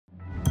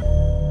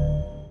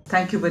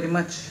Thank you very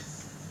much,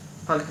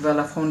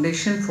 Palkiwala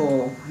Foundation,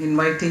 for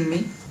inviting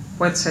me.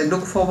 Whilst I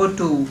look forward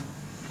to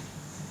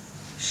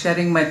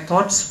sharing my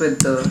thoughts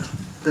with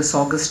this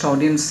august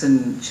audience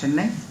in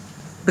Chennai,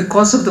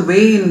 because of the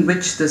way in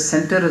which the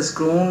center has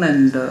grown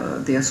and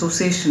the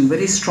association,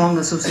 very strong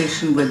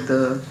association with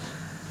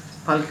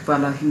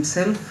Palkiwala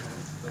himself,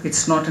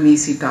 it's not an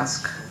easy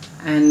task.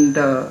 And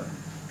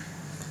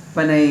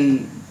when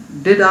I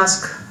did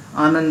ask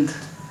Anand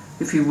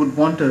if he would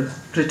want a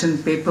written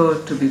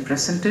paper to be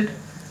presented,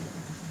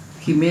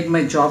 he made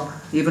my job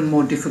even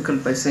more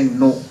difficult by saying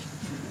no.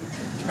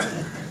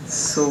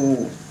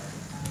 So,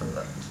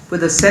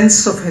 with a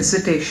sense of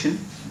hesitation,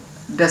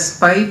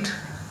 despite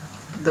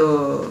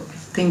the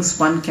things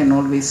one can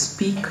always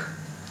speak,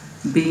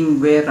 being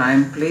where I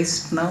am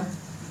placed now,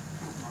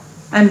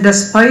 and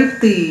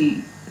despite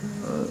the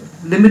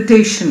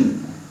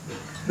limitation,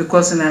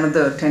 because in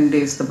another 10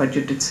 days the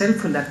budget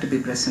itself will have to be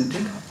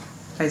presented,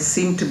 I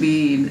seem to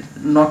be in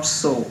not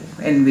so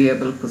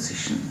enviable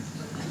position.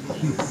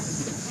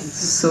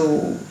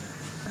 So,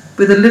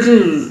 with a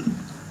little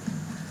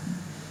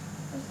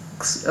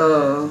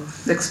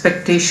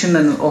expectation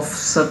and of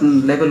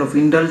certain level of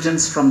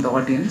indulgence from the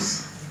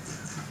audience,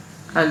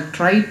 I'll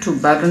try to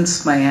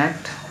balance my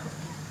act,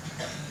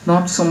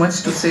 not so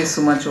much to say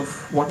so much of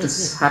what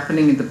is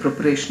happening in the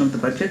preparation of the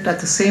budget, at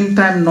the same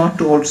time not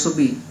to also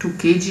be too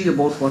cagey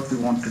about what we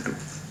want to do.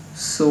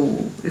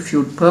 So, if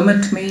you'd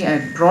permit me,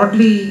 I'd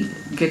broadly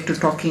get to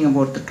talking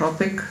about the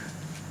topic,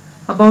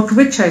 about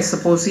which I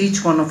suppose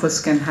each one of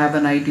us can have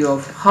an idea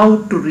of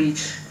how to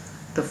reach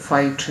the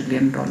 $5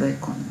 trillion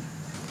economy.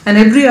 And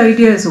every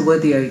idea is a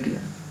worthy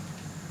idea.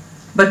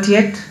 But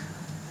yet,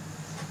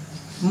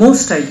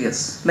 most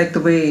ideas, like the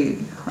way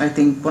I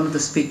think one of the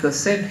speakers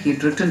said,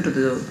 he'd written to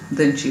the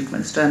then Chief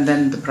Minister and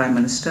then the Prime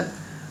Minister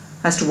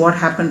as to what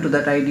happened to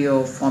that idea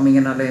of forming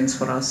an alliance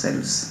for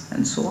ourselves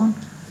and so on.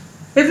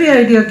 Every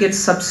idea gets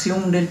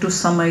subsumed into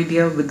some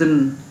idea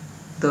within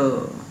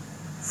the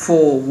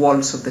four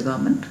walls of the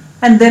government,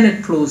 and then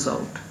it flows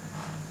out.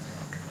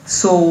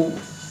 So,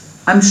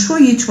 I'm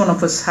sure each one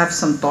of us have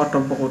some thought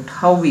about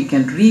how we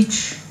can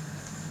reach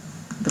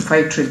the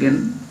 5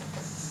 trillion,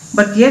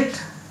 but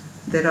yet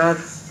there are,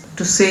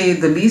 to say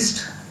the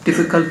least,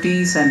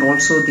 difficulties and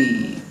also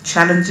the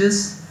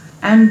challenges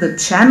and the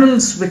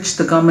channels which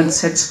the government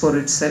sets for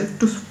itself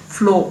to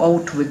flow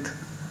out with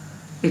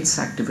its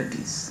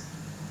activities.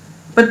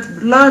 But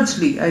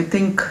largely, I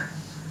think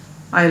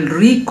I'll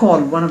recall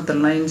one of the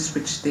lines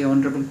which the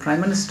Honorable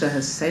Prime Minister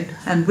has said,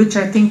 and which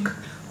I think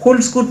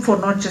holds good for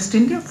not just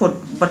India,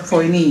 but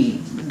for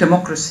any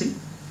democracy,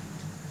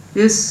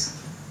 is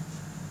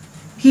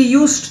he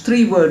used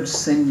 3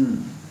 words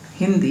in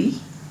Hindi,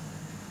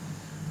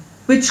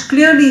 which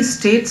clearly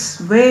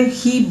states where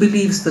he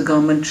believes the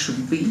government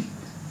should be.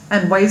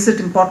 And why is it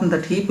important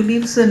that he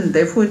believes, and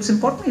therefore it's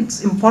important?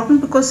 It's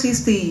important because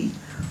he's the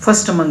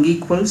first among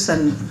equals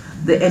and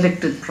the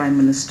elected Prime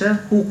Minister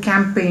who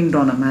campaigned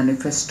on a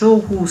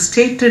manifesto, who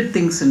stated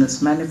things in his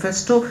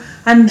manifesto,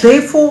 and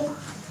therefore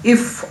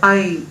if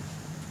I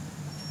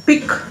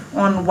pick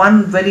on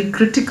one very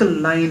critical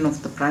line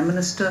of the Prime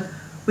Minister,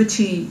 which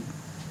he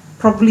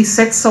probably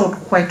sets out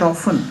quite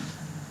often,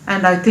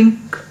 and I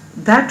think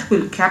that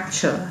will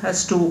capture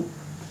as to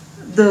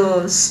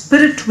the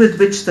spirit with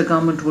which the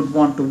government would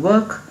want to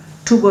work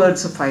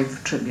towards a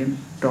 $5 trillion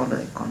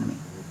economy.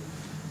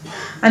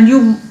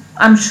 And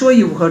I'm sure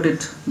you've heard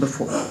it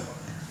before.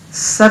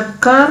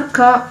 सरकार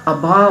का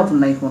अभाव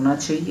नहीं होना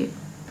चाहिए,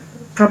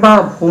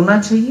 प्रभाव होना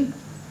चाहिए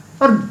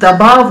और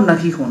दबाव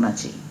नहीं होना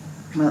चाहिए.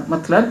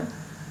 मतलब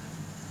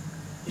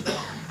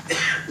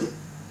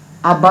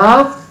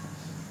अभाव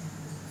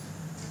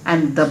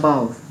and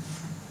dabav,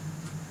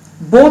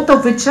 both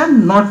of which are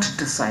not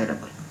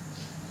desirable.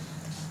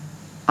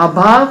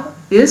 Abhav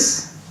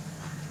is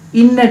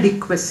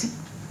inadequacy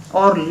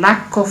or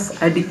lack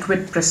of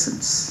adequate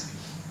presence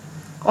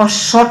or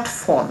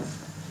shortfall.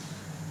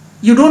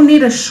 You don't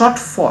need a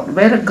shortfall.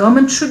 Where a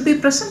government should be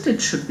present, it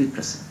should be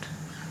present.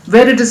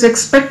 Where it is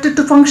expected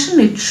to function,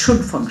 it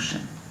should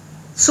function.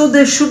 So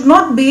there should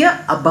not be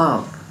a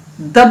abhav.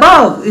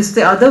 Dabav is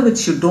the other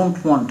which you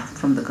don't want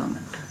from the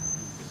government.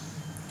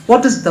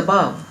 What is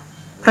dabav?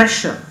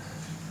 Pressure.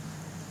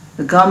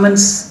 The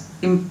government's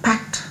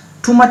impact,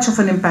 too much of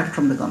an impact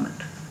from the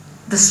government.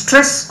 The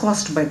stress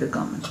caused by the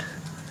government.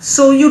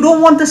 So you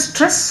don't want the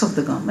stress of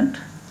the government.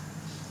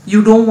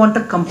 You don't want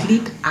a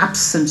complete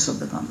absence of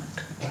the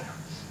government.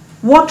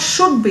 What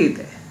should be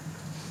there?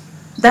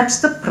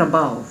 That's the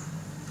prabhav.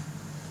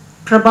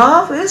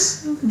 Prabhav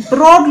is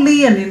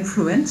broadly an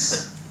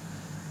influence,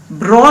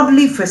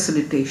 broadly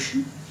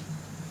facilitation,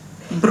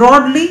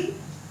 broadly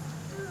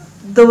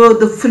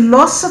the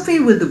philosophy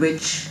with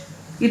which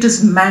it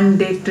is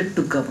mandated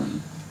to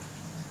govern.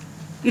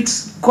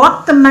 It's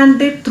got the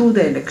mandate through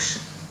the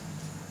election.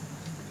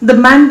 The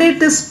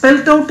mandate is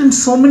spelled out in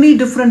so many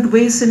different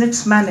ways in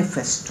its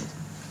manifesto.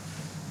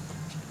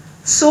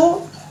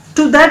 So,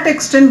 to that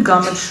extent,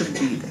 government should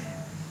be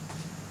there.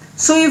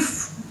 So,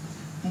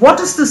 what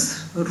is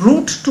this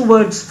route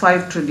towards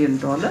 $5 trillion?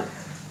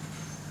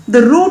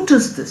 The route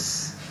is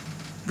this.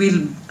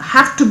 We'll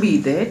have to be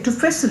there to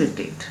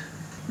facilitate.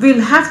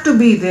 We'll have to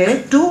be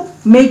there to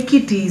make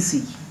it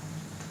easy.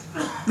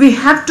 We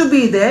have to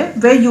be there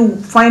where you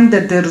find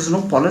that there is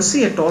no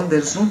policy at all, there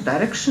is no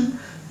direction.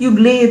 You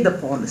lay the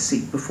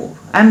policy before,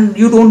 and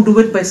you don't do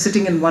it by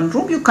sitting in one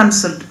room. You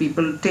consult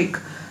people, take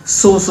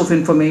source of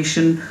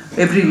information,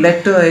 every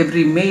letter,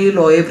 every mail,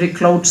 or every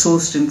cloud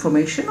sourced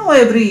information, or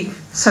every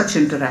such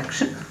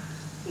interaction.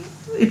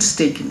 It's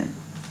taken in.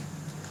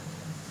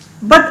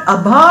 But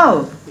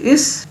above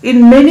is,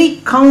 in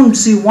many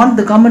counts, you want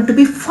the government to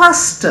be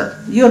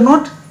faster. You're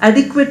not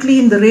adequately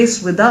in the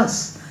race with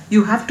us.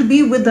 You have to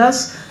be with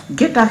us,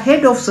 get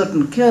ahead of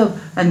certain curve,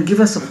 and give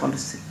us a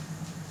policy.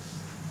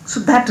 So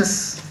that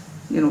is,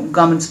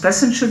 government's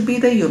presence should be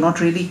there. You're not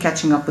really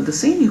catching up with the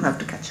scene. You have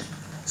to catch up.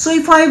 So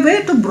if I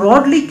were to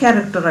broadly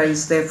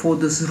characterize, therefore,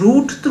 this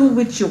route through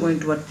which you're going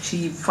to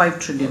achieve $5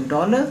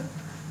 trillion,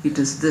 it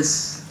is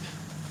this.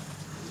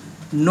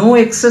 No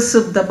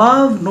excessive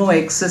dabab, no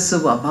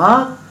excessive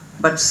abab,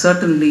 but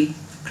certainly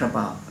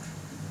prabab.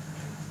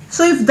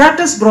 So if that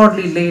is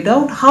broadly laid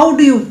out, how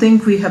do you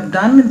think we have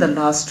done in the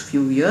last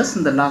few years,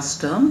 in the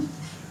last term?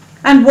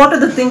 And what are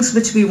the things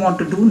which we want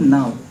to do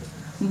now?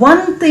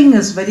 One thing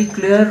is very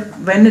clear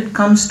when it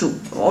comes to,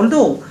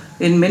 although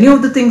in many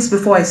of the things,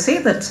 before I say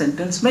that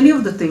sentence, many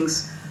of the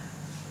things,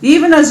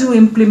 even as you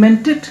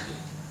implement it,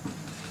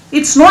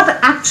 it's not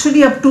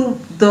actually up to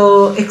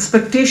the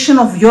expectation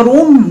of your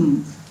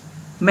own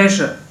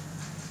measure.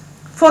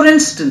 For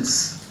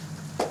instance,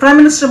 Prime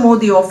Minister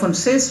Modi often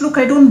says, look,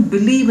 I don't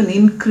believe in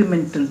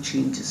incremental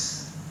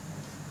changes.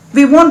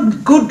 We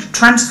want good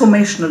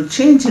transformational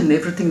change in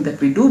everything that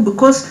we do,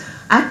 because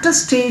at a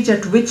stage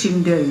at which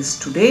India is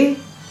today,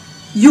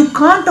 you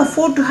can't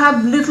afford to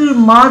have little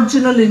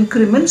marginal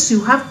increments.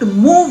 You have to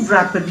move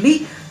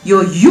rapidly.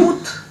 Your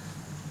youth,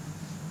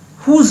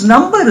 whose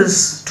number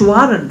is to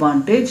our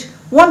advantage,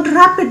 want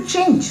rapid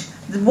change.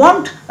 They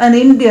want an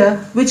India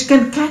which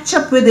can catch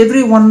up with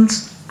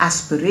everyone's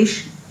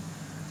aspiration.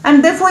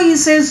 And therefore he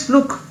says,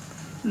 look,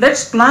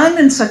 let's plan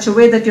in such a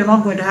way that you're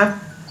not going to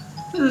have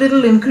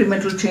little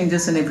incremental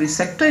changes in every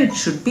sector. It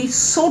should be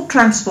so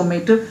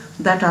transformative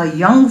that our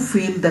young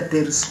feel that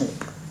there is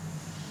hope.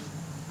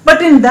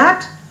 But in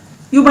that,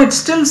 you might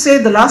still say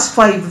the last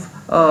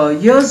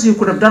 5 years you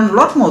could have done a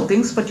lot more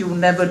things, but you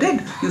never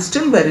did. You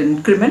still were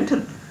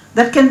incremental.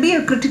 That can be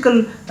a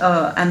critical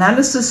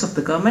analysis of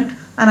the government,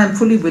 and I'm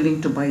fully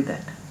willing to buy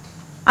that.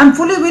 I'm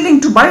fully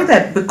willing to buy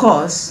that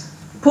because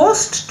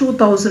post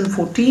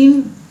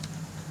 2014,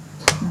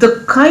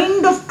 the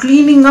kind of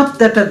cleaning up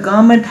that a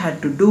government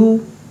had to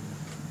do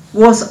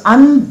was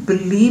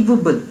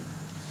unbelievable.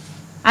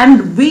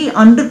 And we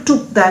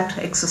undertook that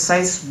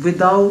exercise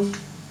without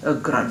a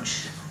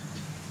grudge,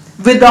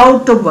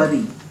 without a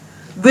worry,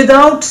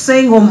 without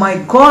saying, oh my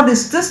God,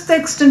 is this the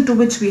extent to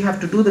which we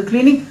have to do the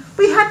cleaning?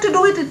 We had to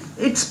do it,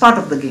 it's part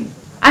of the game.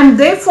 And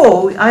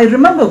therefore, I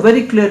remember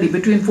very clearly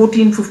between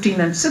 14,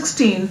 15 and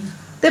 16,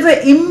 there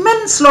were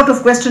immense lot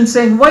of questions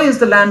saying, why is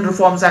the Land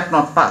Reforms Act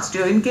not passed?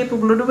 You're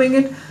incapable of doing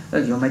it,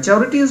 your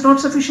majority is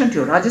not sufficient,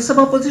 your Rajya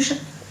Sabha position.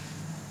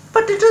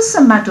 But it is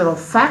a matter of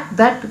fact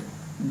that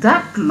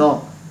that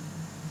law,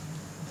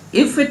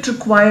 if it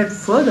required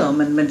further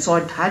amendments or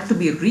it had to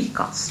be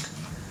recast,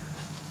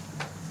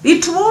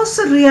 it was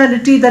a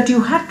reality that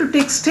you had to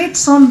take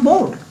states on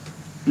board.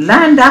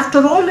 Land, after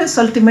all, is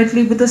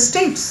ultimately with the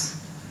states.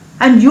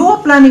 And you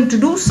are planning to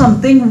do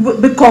something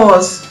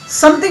because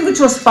something which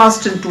was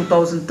passed in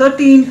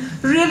 2013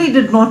 really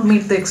did not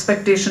meet the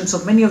expectations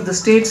of many of the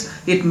states.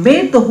 It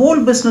made the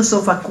whole business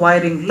of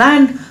acquiring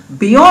land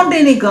beyond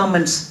any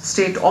government's,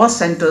 state or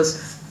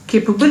centre's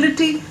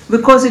capability,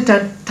 because it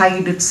had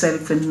tied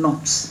itself in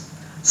knots.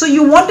 So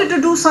you wanted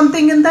to do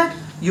something in that,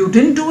 you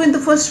didn't do in the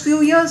first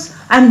few years,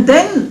 and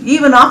then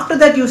even after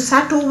that you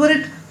sat over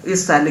it.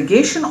 Is the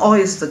allegation or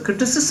is the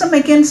criticism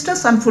against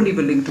us? I'm fully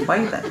willing to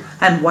buy that.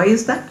 And why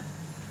is that?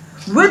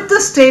 With the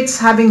states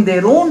having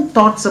their own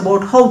thoughts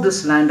about how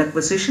this land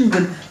acquisition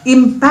will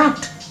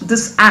impact,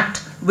 this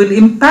act will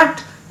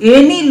impact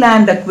any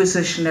land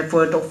acquisition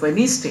effort of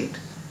any state,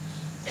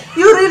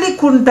 you really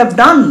couldn't have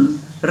done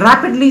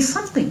rapidly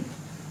something.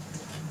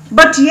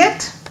 But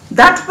yet,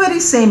 that very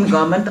same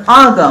government,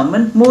 our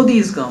government,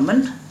 Modi's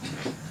government,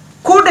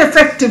 could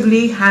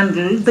effectively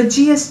handle the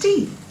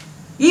GST.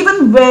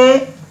 Even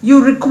where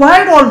you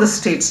required all the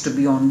states to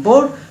be on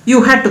board,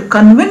 you had to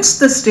convince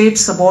the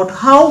states about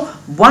how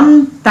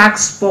one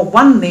tax for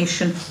one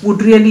nation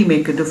would really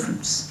make a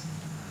difference.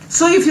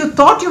 So if you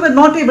thought you were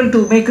not able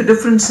to make a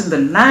difference in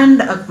the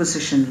Land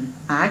Acquisition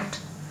Act,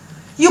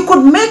 you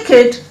could make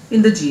it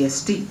in the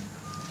GST.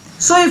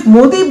 So if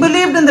Modi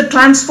believed in the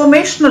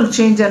transformational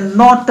change and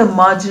not a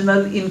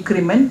marginal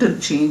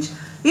incremental change,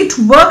 it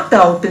worked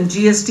out in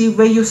GST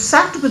where you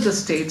sat with the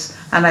states,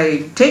 and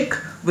I take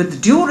with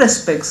due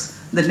respects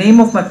the name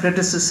of my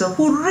predecessor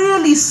who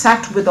really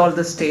sat with all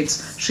the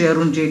states, Shri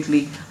Arun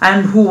Jaitley,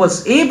 and who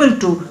was able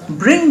to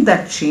bring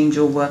that change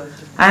over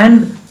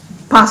and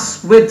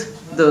pass with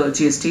the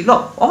GST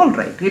law. All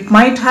right, it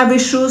might have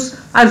issues,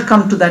 I'll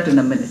come to that in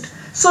a minute.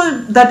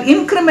 So that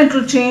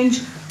incremental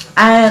change,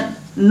 and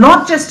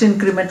not just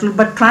incremental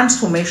but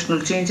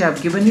transformational change, I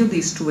have given you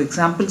these two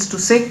examples to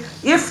say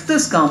if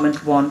this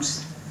government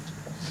wants,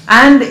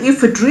 and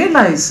if it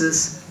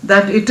realizes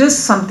that it is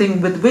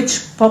something with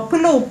which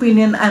popular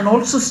opinion and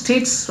also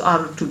states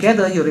are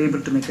together, you're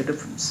able to make a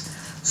difference.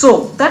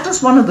 So that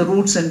is one of the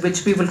routes in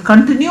which we will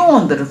continue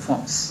on the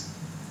reforms.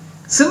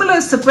 Similar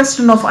is the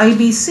question of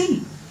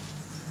IBC.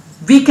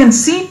 We can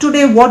see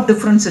today what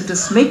difference it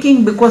is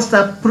making, because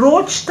the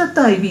approach that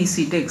the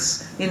IBC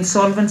takes,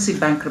 Insolvency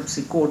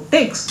Bankruptcy Code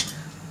takes,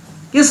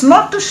 is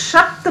not to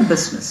shut the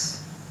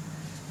business.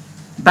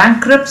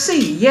 Bankruptcy,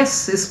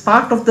 yes, is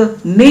part of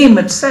the name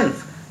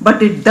itself,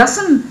 but it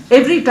doesn't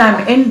every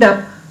time end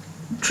up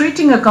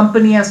treating a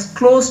company as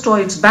closed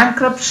or it's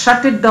bankrupt,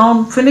 shut it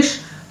down,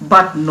 finish.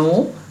 But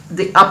no,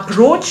 the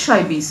approach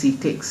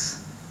IBC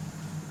takes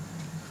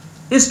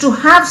is to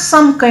have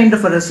some kind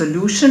of a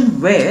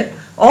resolution where,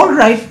 all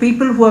right,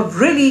 people who have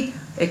really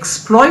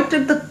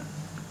exploited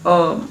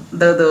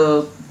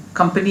the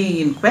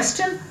company in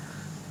question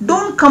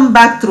don't come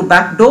back through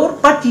back door,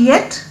 but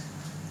yet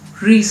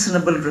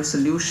reasonable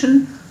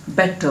resolution,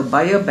 better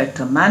buyer,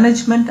 better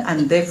management,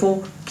 and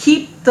therefore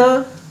keep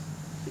the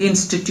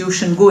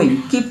institution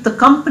going, keep the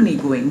company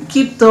going,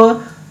 keep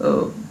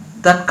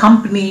that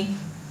company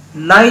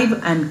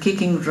live and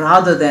kicking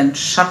rather than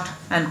shut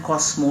and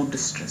cause more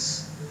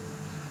distress.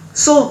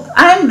 So,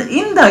 and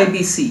in the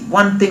IBC,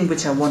 one thing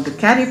which I want to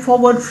carry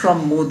forward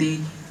from Modi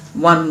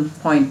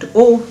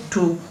 1.0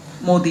 to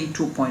Modi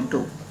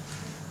 2.0.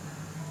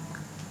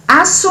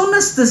 As soon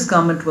as this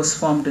government was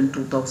formed in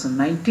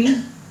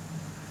 2019,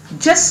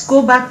 just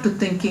go back to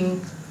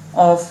thinking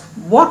of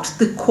what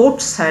the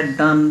courts had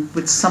done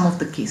with some of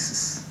the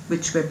cases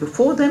which were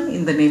before them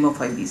in the name of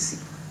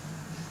IBC.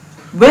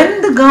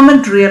 When the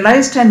government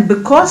realized, and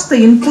because the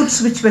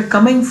inputs which were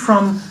coming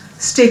from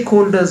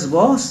stakeholders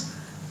was,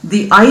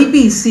 the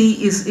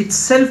IBC is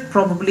itself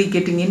probably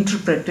getting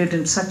interpreted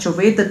in such a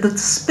way that the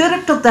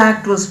spirit of the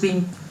act was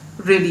being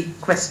really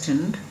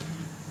questioned,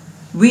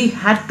 we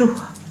had to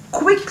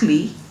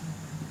quickly,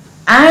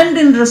 and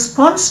in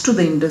response to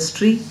the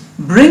industry,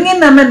 bring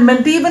in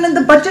amendment even in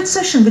the budget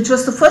session, which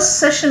was the first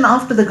session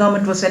after the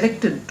government was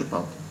elected to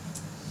power,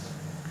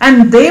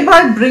 and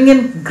thereby bring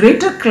in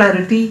greater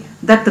clarity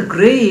that the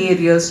grey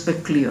areas were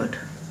cleared,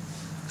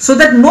 so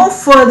that no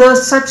further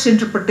such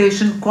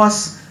interpretation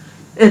caused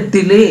a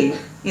delay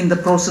in the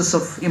process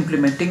of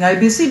implementing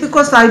IBC,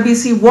 because the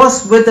IBC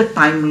was with a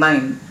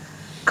timeline.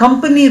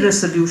 Company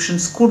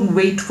resolutions couldn't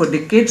wait for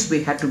decades,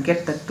 we had to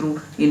get that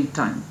through in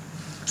time.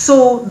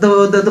 So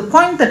the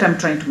point that I'm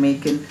trying to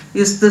make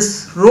is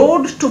this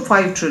road to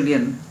 5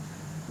 trillion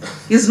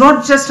is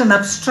not just an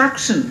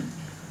abstraction.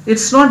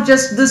 It's not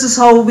just this is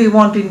how we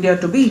want India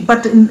to be,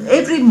 but in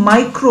every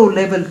micro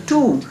level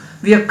too,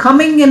 we are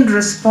coming in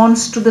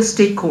response to the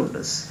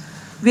stakeholders.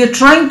 We are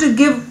trying to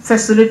give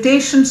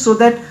facilitation so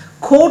that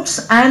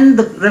courts and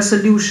the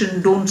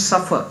resolution don't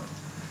suffer.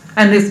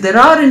 And if there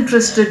are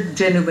interested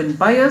genuine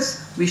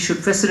buyers, we should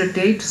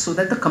facilitate so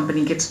that the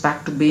company gets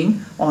back to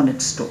being on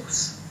its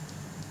toes.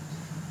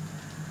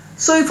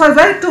 So if I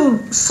were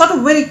to sort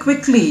of very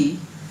quickly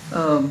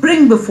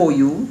bring before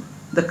you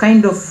the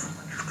kind of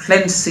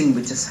cleansing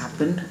which has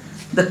happened,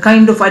 the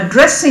kind of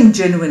addressing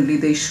genuinely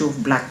the issue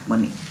of black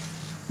money.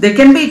 There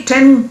can be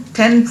 10,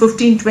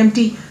 15,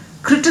 20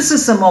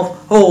 criticism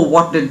of, oh,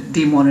 what did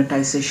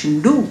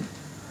demonetization do?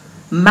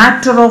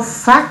 Matter of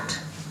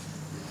fact,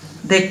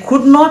 there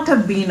could not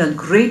have been a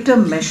greater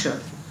measure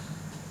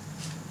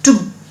to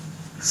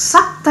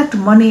suck that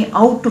money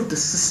out of the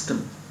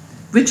system,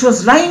 which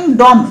was lying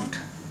dormant.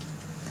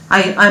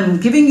 I'm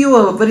giving you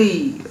a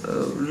very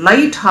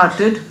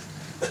light-hearted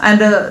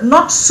and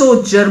not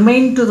so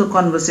germane to the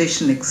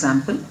conversation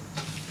example.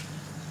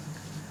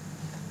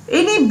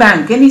 Any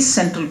bank, any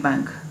central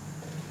bank,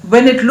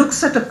 when it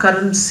looks at a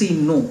currency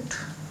note,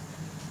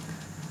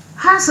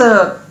 has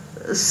a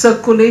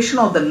circulation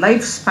or the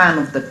lifespan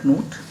of that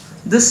note.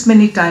 This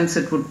many times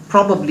it would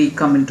probably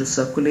come into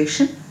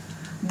circulation.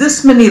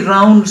 This many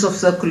rounds of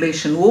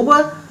circulation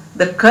over,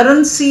 the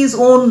currency's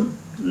own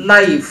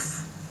life,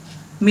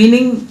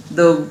 meaning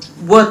the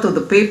worth of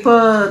the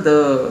paper,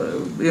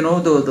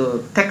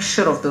 the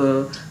texture of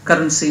the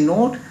currency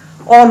note,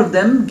 all of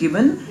them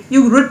given.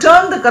 You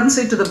return the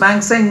currency to the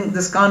bank saying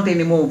this can't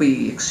anymore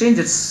be exchanged,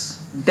 it's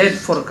dead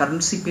for a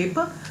currency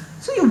paper.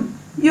 So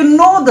you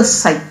know the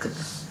cycle.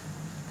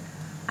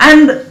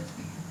 And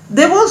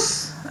there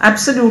was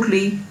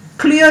absolutely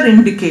clear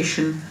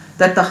indication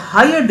that the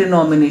higher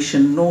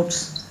denomination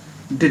notes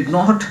did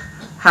not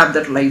have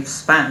that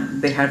lifespan.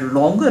 They had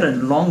longer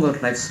and longer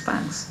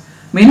lifespans.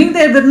 Meaning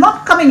they were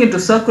not coming into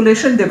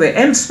circulation, they were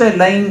elsewhere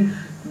lying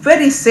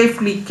very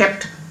safely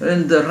kept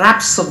in the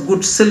wraps of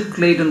good silk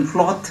laden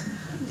cloth,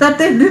 that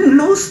they didn't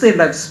lose their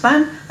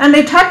lifespan, and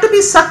it had to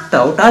be sucked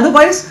out.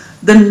 Otherwise,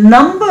 the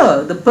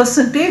number, the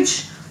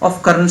percentage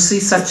of currency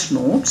such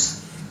notes,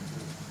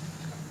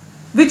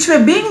 which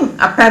were being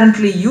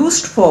apparently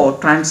used for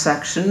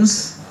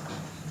transactions,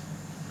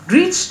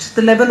 reached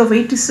the level of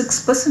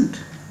 86%.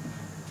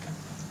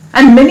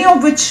 and many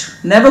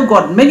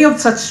of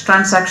such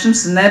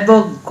transactions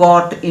never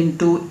got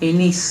into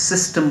any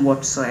system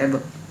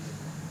whatsoever.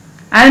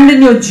 And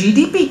in your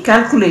GDP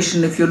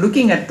calculation, if you're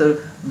looking at the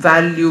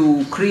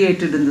value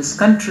created in this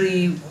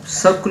country,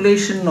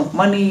 circulation of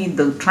money,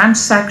 the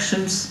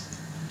transactions,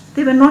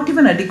 they were not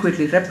even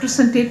adequately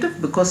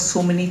representative because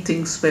so many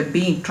things were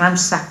being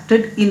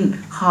transacted in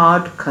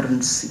hard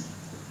currency.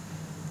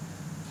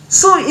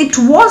 So it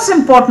was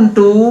important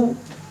to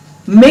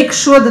make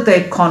sure that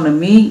the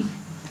economy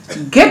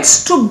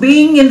gets to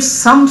being in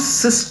some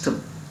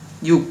system.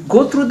 You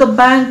go through the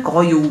bank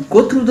or you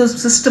go through the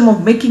system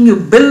of making your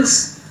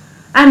bills,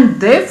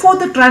 and therefore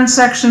the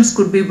transactions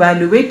could be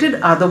evaluated.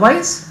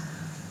 Otherwise,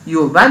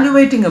 you're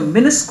evaluating a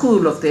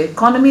minuscule of the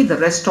economy, the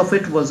rest of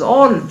it was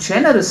all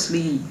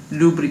generously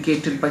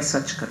lubricated by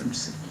such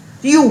currency.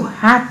 You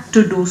had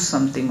to do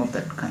something of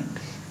that kind.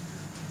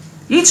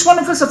 Each one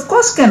of us, of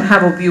course, can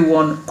have a view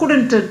on,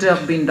 couldn't it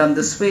have been done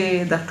this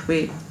way, that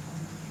way?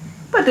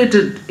 But it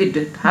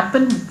did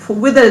happen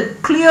with a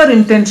clear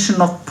intention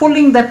of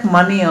pulling that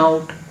money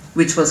out,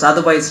 which was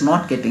otherwise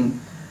not getting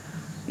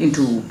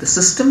into the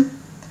system,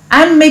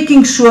 and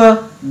making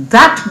sure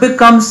that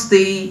becomes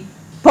the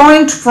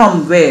point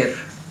from where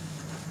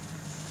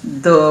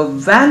the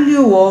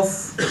value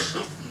of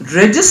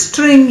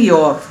registering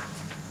your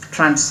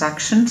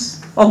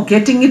transactions or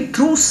getting it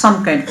through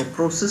some kind of a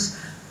process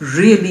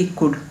really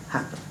could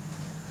happen.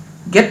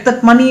 Get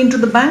that money into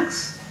the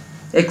banks,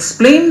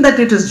 explain that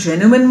it is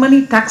genuine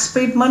money,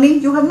 tax-paid money,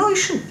 you have no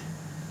issue.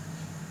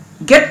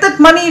 Get that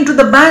money into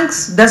the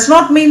banks does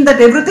not mean that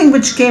everything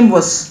which came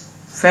was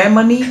fair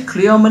money,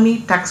 clear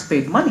money,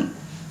 tax-paid money.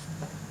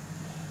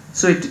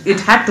 So it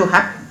had to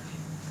happen.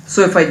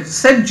 So if I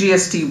said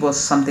GST was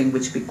something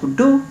which we could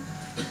do,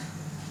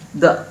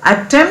 the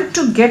attempt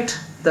to get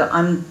the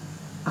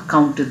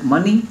unaccounted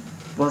money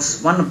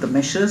was one of the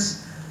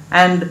measures,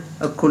 and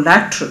a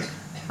collateral,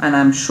 and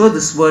I'm sure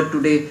this word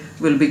today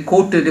will be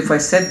quoted if I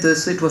said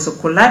this, it was a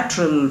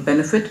collateral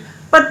benefit,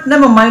 but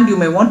never mind, you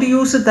may want to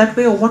use it that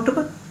way or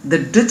whatever. The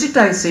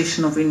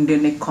digitization of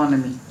Indian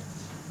economy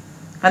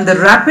and the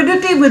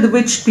rapidity with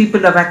which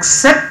people have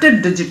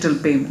accepted digital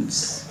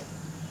payments.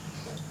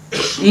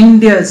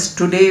 India has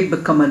today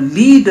become a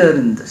leader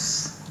in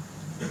this.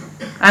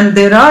 And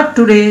there are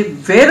today,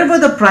 wherever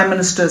the Prime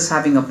Minister is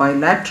having a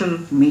bilateral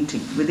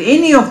meeting with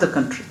any of the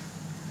country,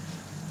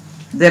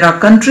 there are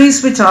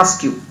countries which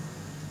ask you,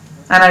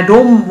 and I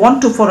don't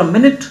want to for a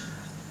minute,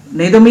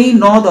 neither me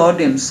nor the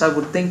audience, I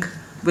would think,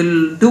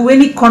 will do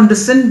any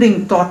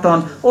condescending thought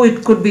on, oh,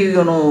 it could be,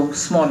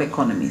 small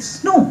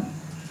economies. No.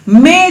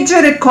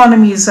 Major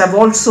economies have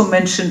also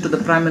mentioned to the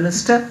Prime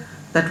Minister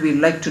that we'd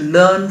like to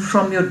learn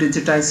from your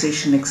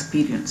digitization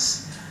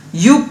experience.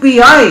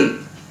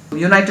 UPI,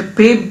 United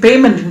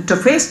Payment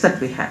Interface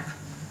that we have,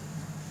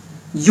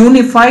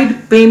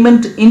 Unified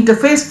Payment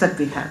Interface that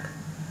we have,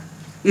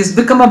 is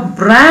become a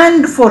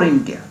brand for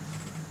India.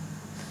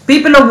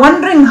 People are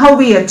wondering how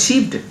we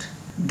achieved it.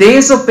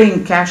 Days of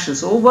paying cash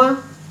is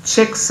over,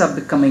 checks are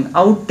becoming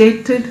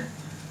outdated,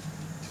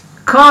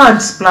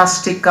 cards,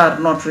 plastic, are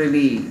not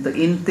really the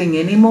in thing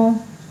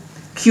anymore.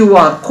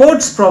 QR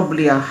codes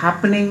probably are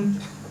happening,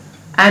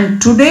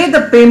 and today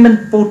the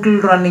payment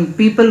portal running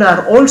people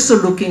are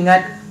also looking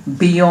at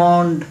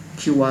beyond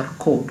QR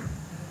code.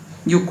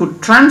 You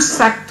could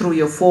transact through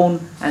your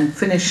phone and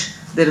finish.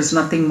 There is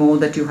nothing more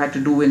that you had to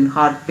do in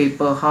hard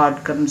paper,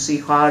 hard currency,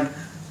 hard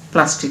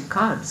plastic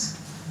cards.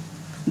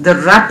 The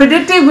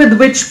rapidity with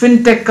which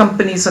fintech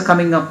companies are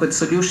coming up with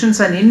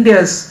solutions, and India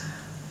is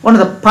one of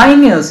the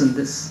pioneers in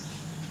this,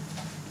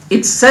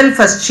 itself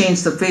has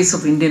changed the face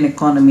of Indian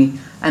economy,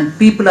 and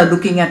people are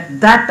looking at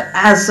that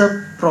as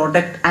a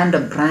product and a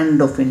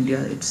brand of India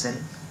itself.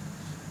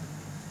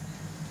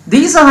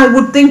 These are, I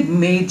would think,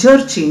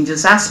 major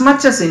changes as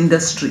much as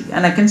industry,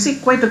 and I can see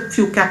quite a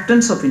few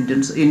captains of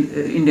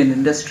Indian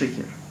industry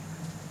here.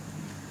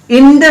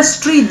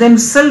 Industry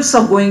themselves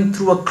are going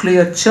through a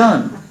clear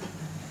churn.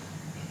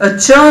 A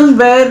churn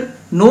where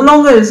no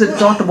longer is it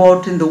thought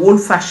about in the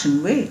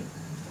old-fashioned way.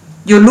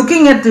 You're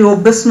looking at your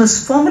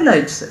business formula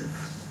itself.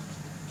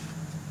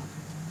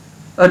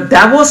 A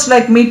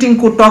Davos-like meeting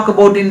could talk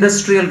about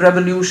Industrial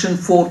Revolution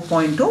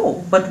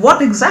 4.0, but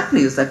what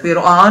exactly is that?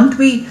 Aren't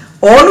we,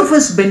 all of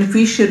us,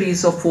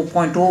 beneficiaries of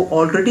 4.0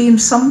 already in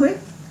some way?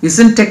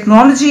 Isn't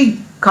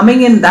technology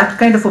coming in that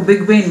kind of a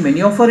big way in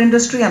many of our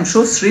industry? I'm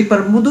sure Sri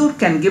Paramudur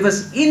can give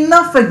us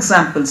enough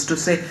examples to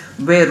say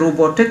where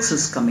robotics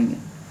is coming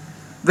in,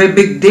 where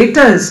big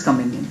data is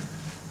coming in.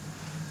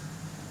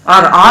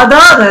 Our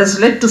Aadhan has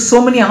led to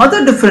so many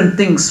other different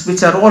things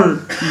which are all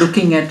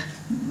looking at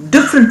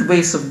different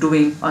ways of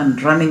doing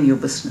and running your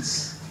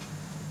business.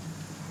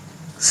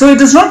 So it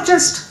is not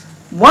just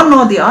one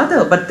or the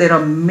other, but there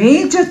are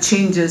major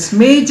changes,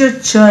 major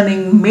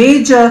churning,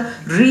 major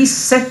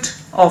reset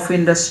of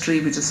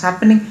industry which is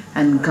happening,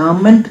 and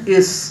government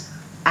is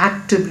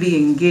actively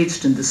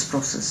engaged in this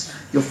process.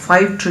 Your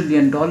 $5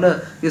 trillion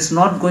is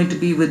not going to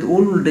be with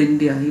old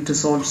India, it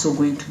is also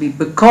going to be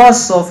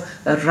because of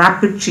a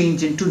rapid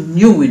change into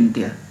new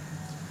India.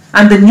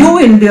 And the new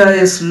India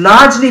is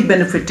largely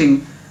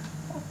benefiting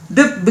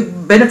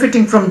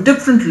from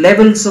different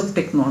levels of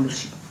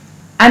technology.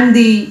 And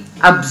the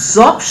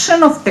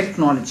absorption of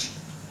technology,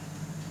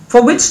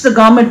 for which the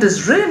government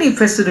is really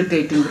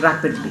facilitating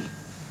rapidly,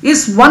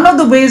 is one of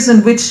the ways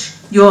in which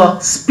you are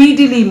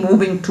speedily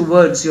moving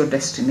towards your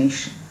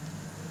destination.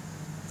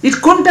 It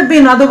couldn't have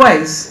been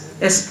otherwise,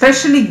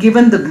 especially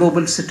given the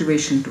global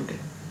situation today.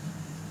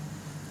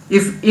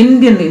 If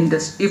Indian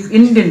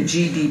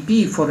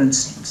GDP, for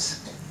instance,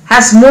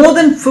 has more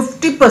than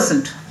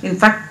 50%, in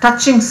fact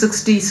touching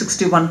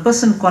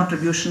 60-61%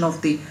 contribution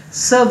of the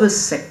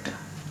service sector,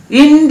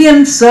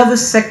 Indian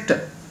service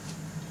sector,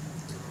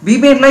 we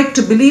may like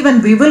to believe,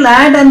 and we will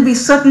add, and we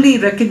certainly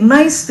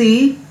recognize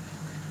the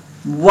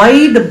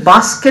wide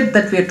basket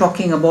that we are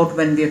talking about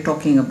when we are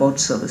talking about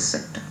service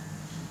sector.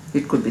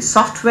 It could be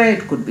software,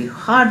 it could be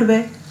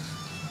hardware.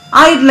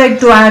 I'd like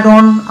to add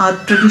on our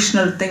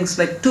traditional things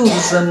like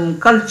tourism,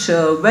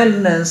 culture,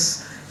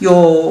 wellness,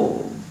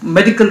 your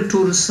medical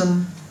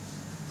tourism,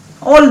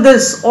 all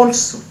this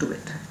also to it.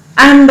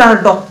 And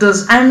our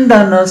doctors and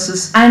our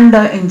nurses and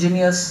our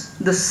engineers,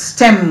 the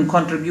STEM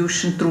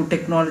contribution through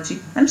technology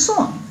and so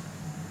on.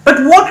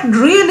 But what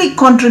really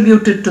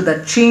contributed to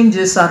that change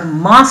is our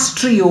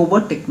mastery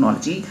over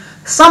technology.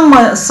 Some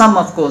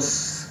of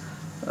course,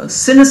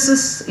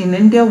 cynicists in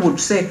India would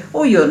say,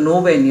 oh, you're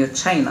nowhere near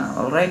China,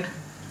 all right?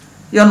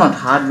 You're not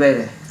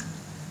hardware.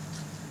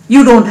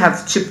 You don't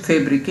have chip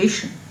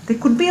fabrication. They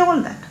could be all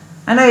that.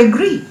 And I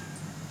agree.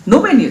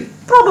 Nowhere near,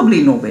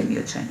 probably nowhere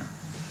near China.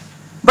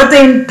 But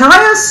the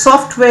entire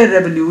software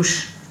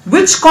revolution,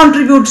 which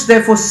contributes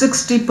therefore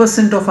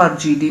 60% of our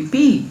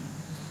GDP,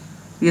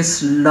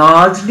 is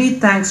largely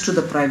thanks to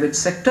the private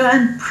sector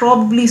and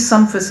probably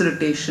some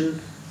facilitation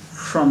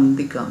from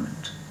the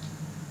government.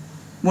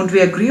 Won't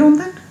we agree on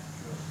that?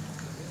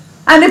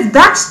 And if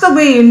that's the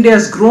way India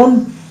has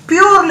grown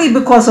purely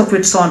because of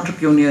its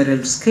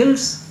entrepreneurial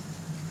skills,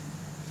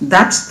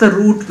 that's the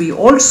route we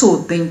also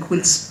think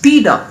will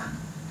speed up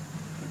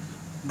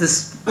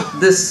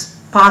this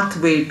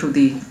pathway to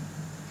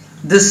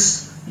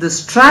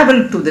this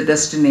travel to the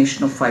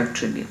destination of 5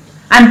 trillion.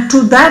 And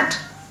to that,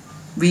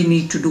 we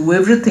need to do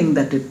everything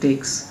that it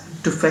takes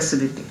to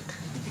facilitate.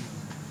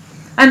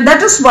 And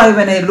that is why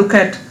when I look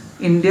at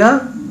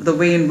India, the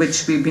way in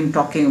which we've been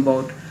talking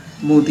about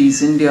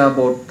Modi's India,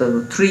 about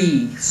the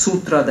 3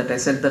 sutra that I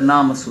said, the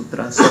Nama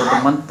Sutras or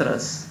the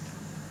mantras.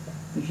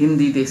 In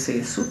Hindi they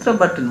say sutra,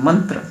 but in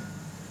mantra,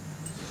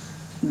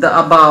 the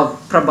abhav,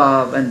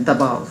 prabhav and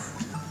dabhav.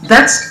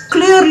 That's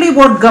clearly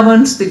what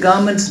governs the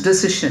government's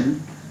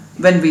decision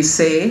when we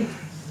say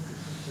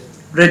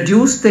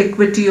reduce the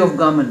equity of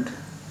government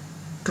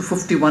to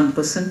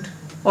 51%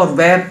 or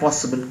where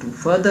possible to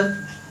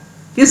further,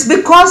 is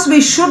because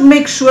we should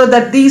make sure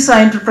that these are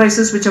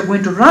enterprises which are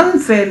going to run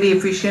fairly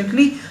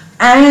efficiently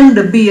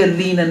and be a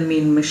lean and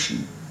mean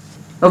machine.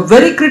 A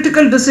very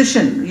critical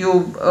decision,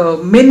 you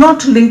may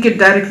not link it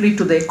directly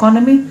to the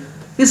economy,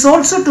 is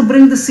also to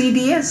bring the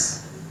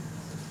CDS,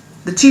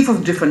 the Chief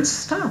of Defence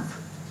Staff.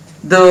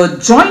 The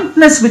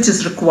jointness which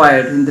is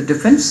required in the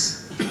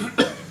defence,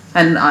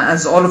 and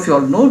as all of you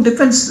all know,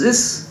 defence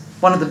is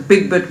one of the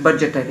big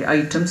budgetary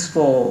items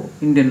for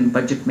Indian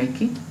budget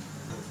making.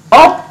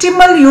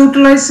 Optimal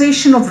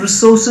utilization of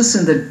resources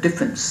in the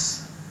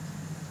defence,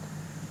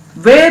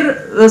 where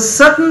a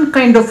certain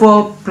kind of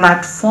a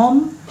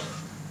platform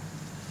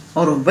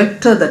or a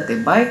vector that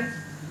they buy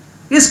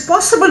is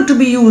possible to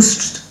be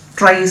used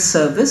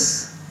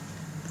tri-service.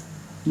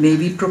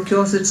 Navy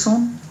procures its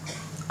own,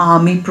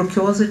 Army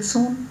procures its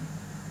own,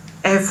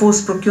 Air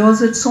Force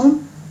procures its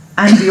own,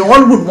 and we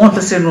all would want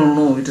to say,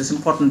 no, it is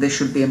important, they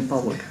should be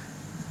empowered.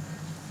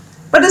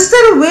 But is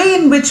there a way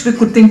in which we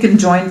could think in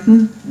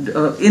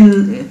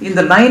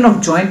the line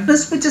of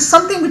jointness, which is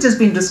something which has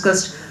been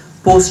discussed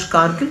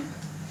post-Kargil?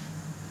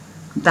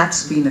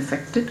 That's been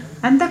affected,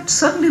 and that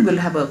certainly will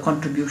have a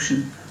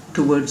contribution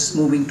towards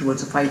moving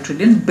towards a 5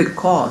 trillion,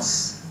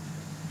 because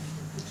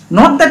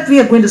not that we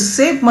are going to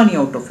save money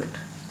out of it,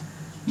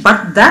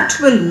 but that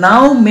will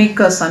now make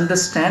us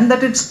understand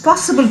that it's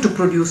possible to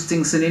produce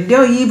things in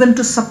India, even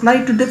to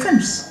supply to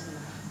defense.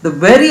 The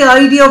very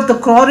idea of the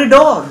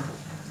corridor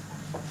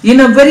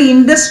in a very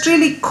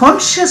industrially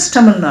conscious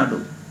Tamil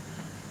Nadu,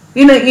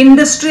 in an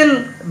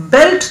industrial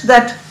belt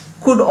that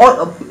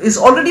is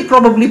already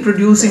probably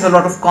producing a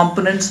lot of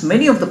components,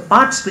 many of the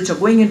parts which are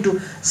going into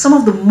some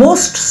of the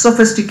most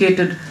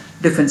sophisticated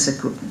defense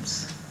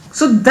equipments.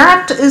 So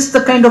that is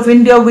the kind of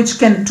India which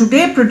can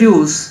today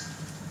produce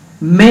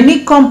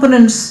many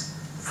components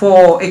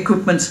for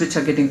equipments which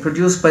are getting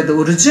produced by the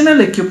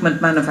original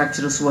equipment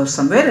manufacturers who are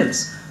somewhere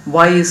else.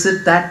 Why is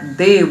it that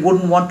they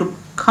wouldn't want to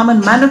come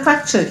and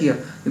manufacture here?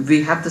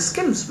 We have the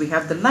skills, we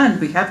have the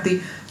land, we have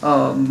the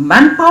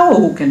manpower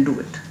who can do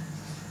it.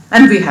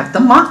 And we have the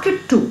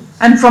market too.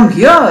 And from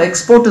here,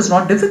 export is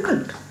not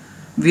difficult.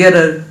 We are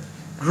a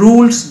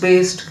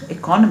rules-based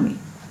economy.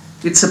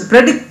 It's a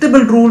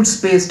predictable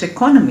rules-based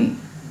economy.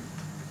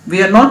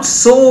 We are not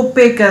so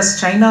opaque as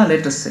China,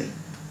 let us say.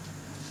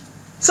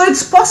 So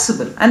it's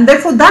possible, and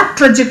therefore that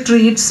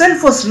trajectory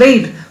itself was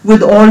laid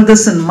with all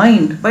this in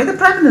mind by the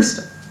Prime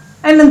Minister.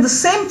 And in the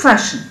same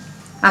fashion,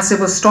 as I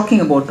was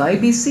talking about the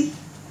IBC,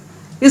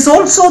 is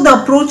also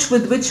the approach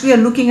with which we are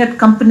looking at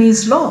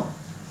companies law.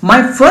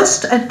 My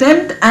first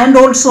attempt, and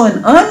also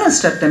an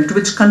earnest attempt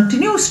which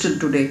continues till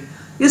today,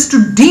 is to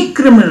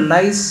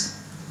decriminalize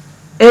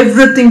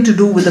everything to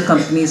do with the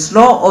companies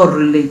law or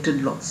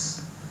related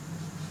laws.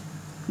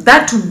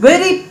 That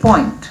very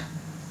point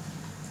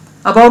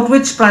about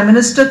which Prime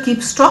Minister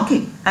keeps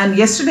talking, and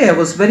yesterday I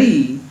was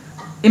very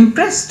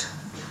impressed.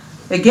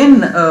 Again,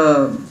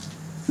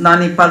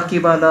 Nani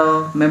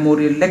Palkiwala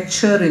Memorial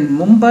Lecture in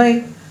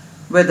Mumbai,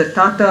 where the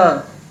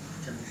Tata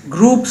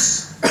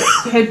Group's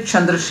head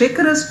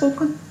Chandrasekhar has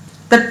spoken,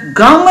 that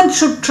government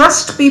should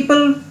trust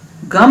people,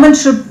 government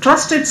should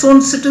trust its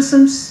own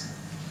citizens.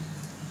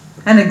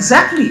 And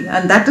exactly,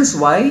 and that is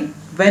why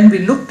when we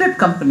looked at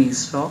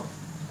companies law,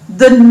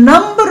 the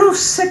number of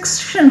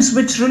sections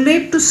which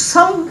relate to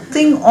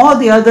something or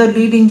the other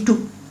leading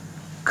to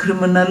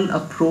criminal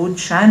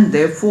approach and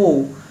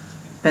therefore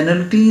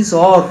penalties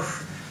or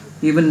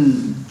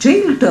even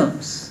jail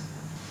terms.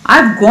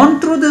 I've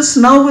gone through this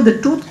now with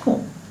a tooth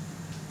comb.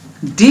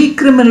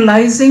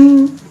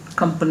 Decriminalizing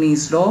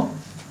companies law,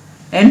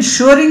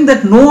 ensuring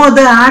that no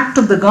other act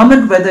of the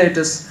government, whether it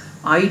is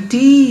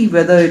IT,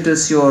 whether it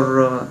is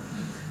your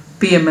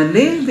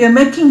PMLA, we are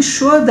making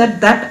sure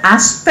that that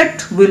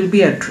aspect will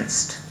be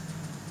addressed.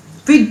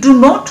 We do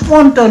not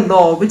want a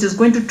law which is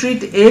going to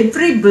treat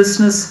every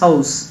business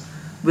house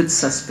with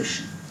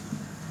suspicion.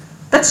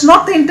 That's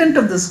not the intent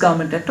of this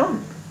government at all.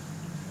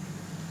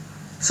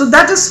 So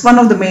that is one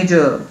of the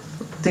major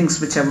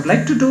things which I would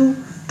like to do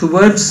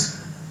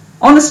towards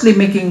honestly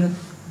making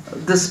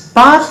this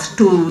path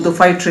to the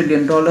 $5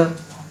 trillion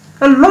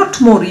a lot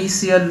more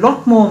easy, a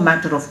lot more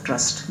matter of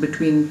trust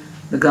between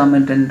the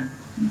government and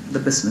the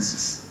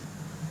businesses.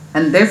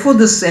 And therefore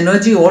this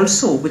energy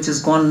also, which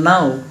is gone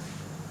now,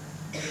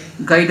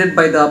 guided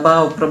by the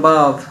Abhav,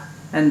 Prabhav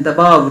and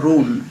Dabhav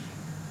rule,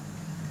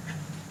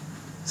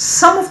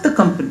 some of the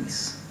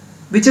companies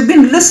which have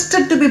been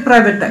listed to be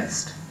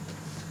privatized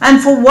and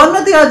for one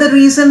or the other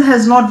reason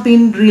has not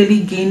been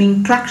really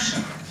gaining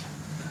traction,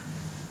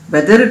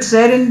 whether it's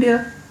Air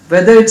India,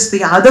 whether it's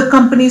the other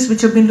companies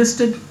which have been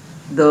listed,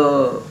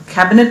 the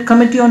Cabinet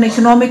Committee on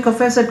Economic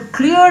Affairs had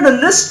cleared a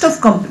list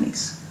of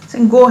companies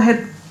saying go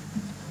ahead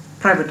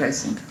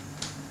privatizing.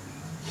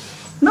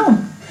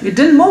 No, it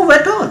didn't move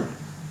at all.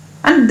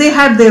 And they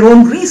had their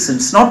own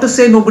reasons, not to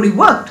say nobody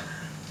worked.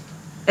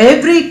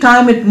 Every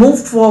time it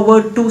moved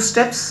forward 2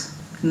 steps,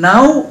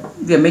 now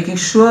we are making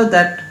sure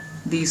that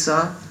these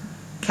are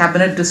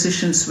cabinet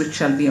decisions which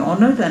shall be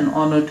honored and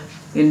honored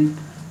in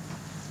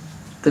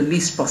the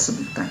least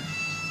possible time.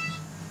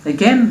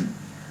 Again,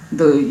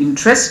 the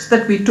interest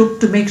that we took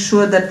to make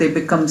sure that they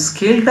become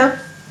scaled up,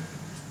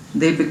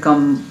 they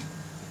become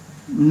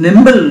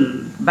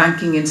nimble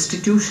banking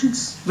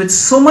institutions with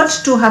so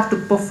much to have to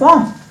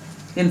perform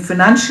in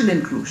financial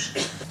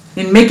inclusion,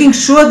 in making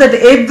sure that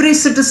every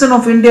citizen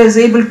of India is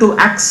able to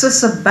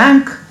access a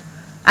bank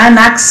and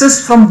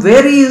access from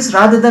where he is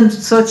rather than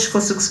search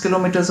for 6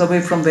 kilometers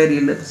away from where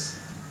he lives.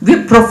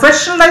 We've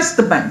professionalized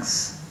the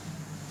banks.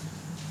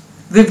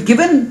 We've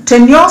given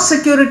tenure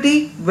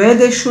security where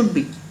they should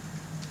be.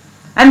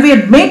 And we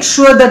had made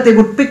sure that they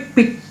would pick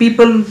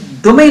people,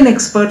 domain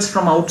experts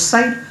from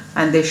outside,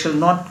 and they shall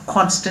not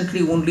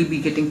constantly only be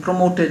getting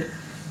promoted.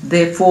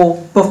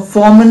 Therefore,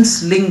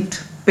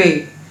 performance-linked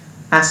pay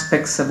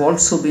aspects have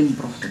also been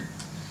brought in.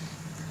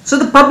 So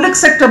the public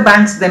sector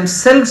banks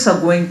themselves are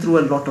going through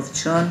a lot of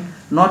churn,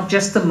 not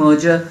just the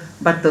merger,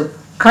 but the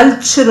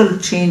cultural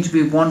change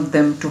we want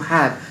them to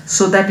have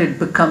so that it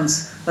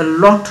becomes a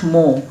lot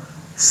more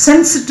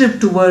sensitive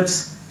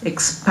towards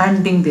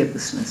expanding their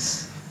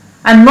business.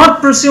 And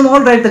not presume,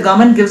 all right, the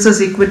government gives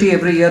us equity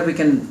every year, we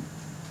can,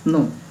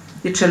 no.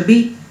 It shall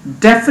be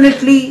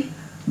definitely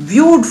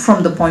viewed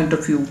from the point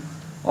of view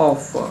of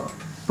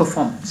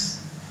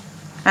performance.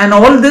 And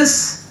all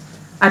this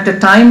at a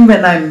time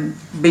when I'm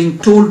being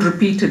told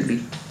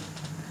repeatedly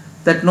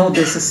that no,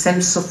 there's a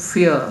sense of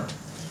fear.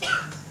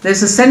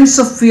 There's a sense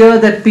of fear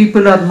that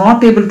people are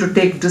not able to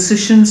take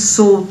decisions,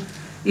 so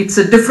it's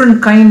a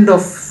different kind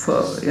of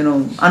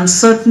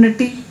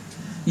uncertainty.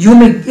 You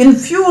may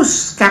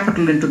infuse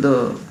capital into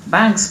the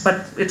banks,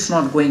 but it's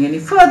not going any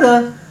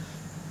further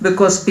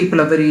because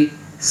people are very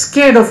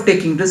scared of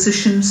taking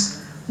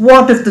decisions.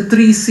 What if the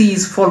 3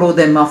 C's follow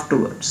them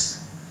afterwards?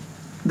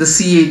 The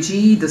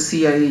CAG, the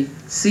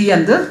CIC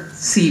and the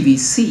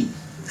CVC,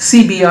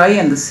 CBI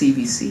and the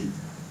CVC.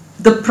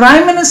 The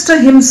Prime Minister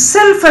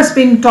himself has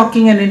been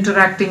talking and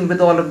interacting with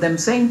all of them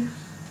saying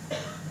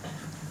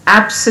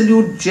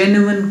absolute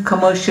genuine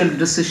commercial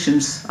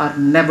decisions are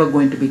never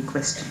going to be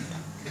questioned.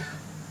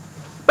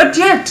 But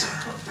yet,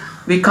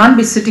 we can't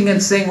be sitting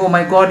and saying, oh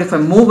my God, if I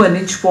move an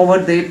inch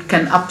forward, it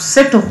can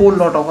upset a whole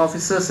lot of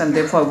officers and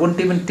therefore I won't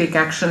even take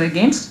action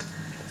against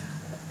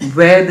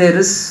where there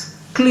is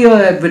clear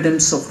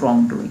evidence of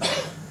wrongdoing.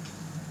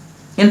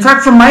 In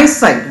fact, from my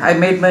side, I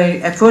made my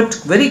effort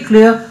very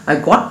clear. I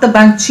got the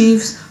bank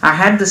chiefs, I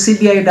had the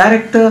CBI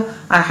director,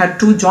 I had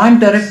 2 joint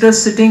directors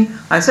sitting.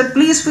 I said,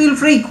 please feel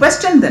free,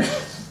 question them.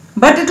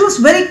 But it was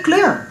very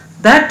clear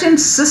that in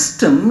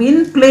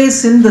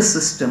place in the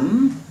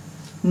system,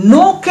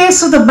 no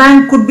case of the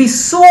bank could be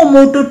suo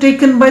motu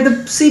taken by the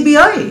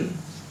CBI.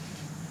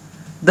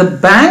 The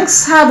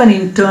banks have an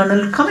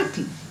internal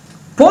committee,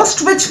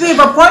 post which we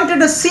have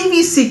appointed a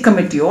CVC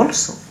committee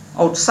also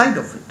outside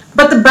of it.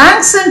 But the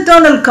bank's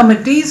internal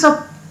committees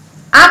are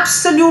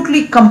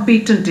absolutely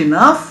competent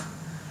enough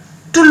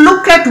to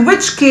look at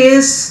which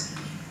case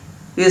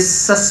is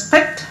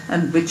suspect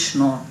and which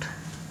not,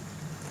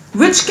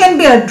 which can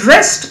be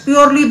addressed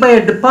purely by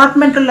a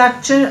departmental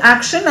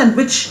action and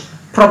which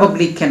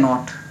probably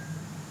cannot.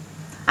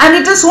 And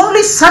it is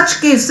only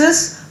such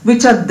cases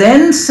which are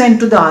then sent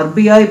to the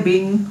RBI,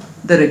 being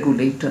the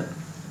regulator.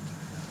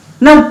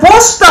 Now,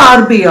 post the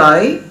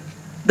RBI,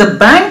 the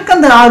bank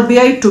and the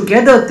RBI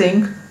together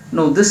think,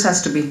 no, this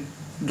has to be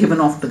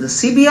given off to the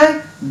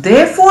CBI,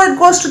 therefore it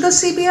goes to the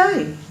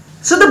CBI.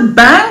 So the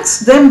banks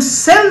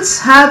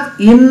themselves have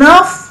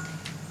enough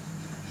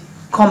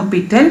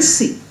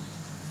competency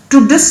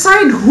to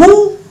decide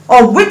who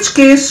or which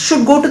case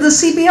should go to the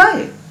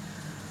CBI.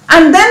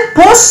 And then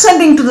post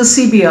sending to the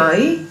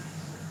CBI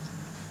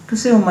to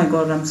say, oh my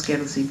God, I'm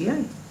scared of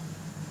CBI.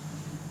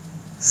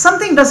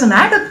 Something doesn't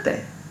add up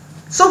there.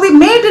 So we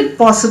made it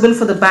possible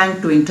for the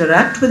bank to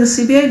interact with the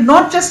CBI,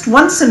 not just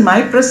once in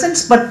my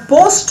presence, but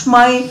post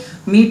my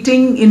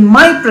meeting in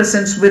my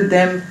presence with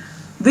them.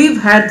 We've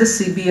had the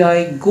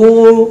CBI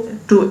go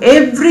to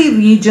every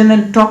region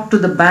and talk to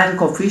the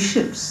bank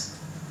officials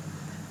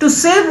to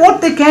say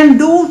what they can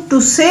do, to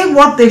say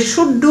what they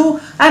should do,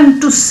 and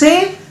to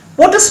say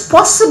what is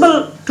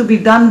possible to be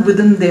done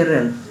within their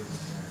realm.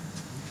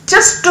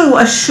 Just to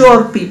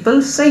assure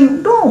people,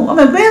 saying, no, I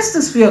mean, where's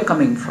this fear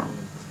coming from?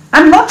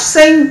 I'm not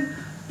saying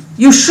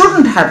you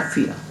shouldn't have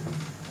fear,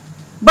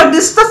 but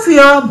is the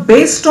fear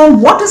based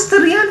on what is the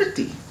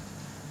reality?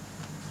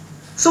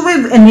 So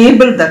we've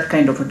enabled that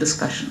kind of a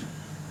discussion.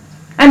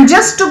 And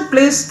just to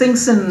place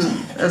things in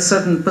a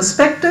certain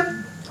perspective,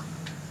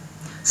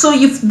 so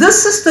if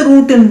this is the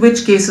route in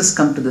which cases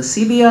come to the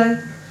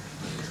CBI,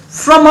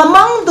 from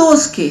among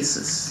those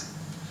cases,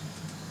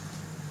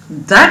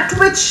 that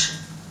which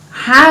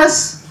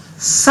has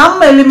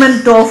some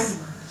element of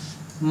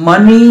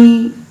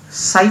money,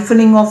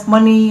 siphoning of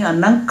money,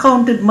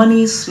 unaccounted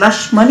money,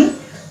 slush money,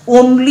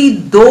 only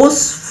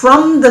those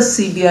from the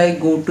CBI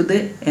go to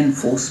the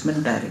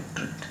Enforcement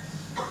Directorate.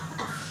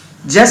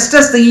 Just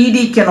as the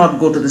ED cannot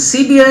go to the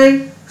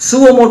CBI,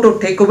 suo motu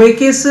takeaway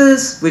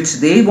cases which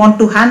they want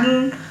to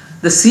handle,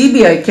 the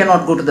CBI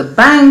cannot go to the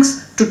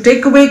banks to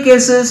take away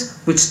cases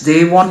which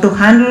they want to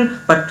handle,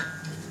 but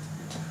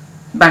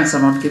banks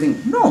are not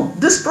giving. No,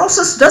 this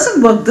process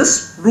doesn't work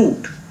this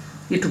route.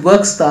 It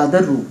works the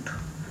other route.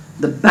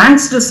 The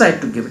banks decide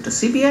to give it to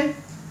CBI.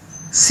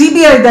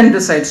 CBI then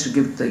decides to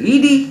give it to the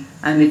ED,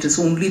 and it is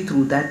only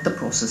through that the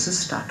processes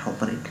start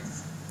operating.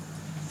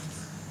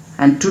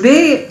 And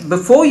today,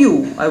 before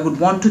you, I would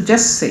want to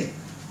just say,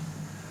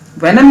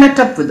 when I met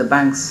up with the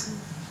banks,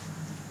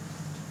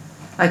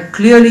 I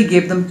clearly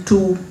gave them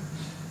 2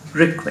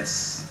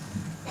 requests.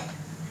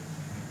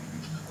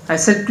 I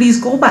said, please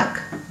go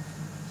back.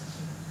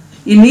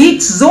 In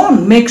each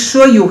zone, make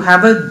sure you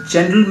have a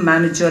general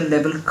manager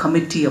level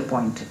committee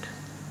appointed,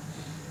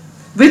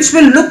 which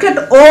will look at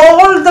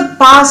all the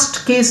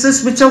past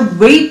cases which are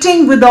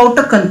waiting without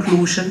a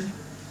conclusion.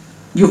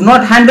 You've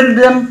not handled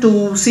them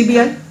to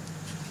CBI.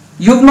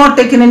 You've not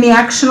taken any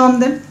action on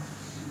them.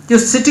 You're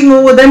sitting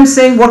over them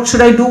saying, what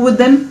should I do with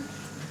them?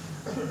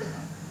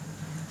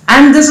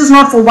 And this is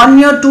not for 1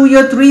 year, 2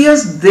 years, 3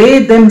 years.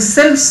 They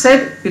themselves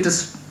said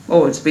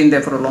it's been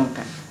there for a long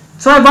time.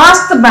 So I've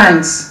asked the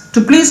banks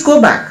to please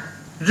go back,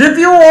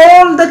 review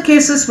all the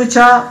cases which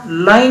are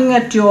lying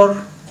at your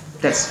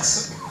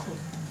desks.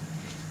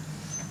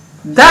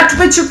 That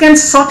which you can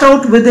sort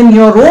out within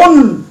your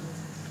own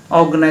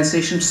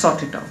organization,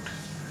 sort it out.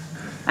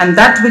 And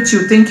that which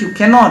you think you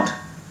cannot,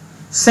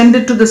 send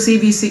it to the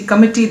CVC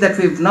committee that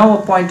we've now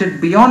appointed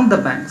beyond the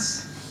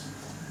banks.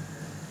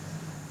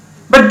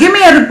 But give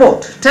me a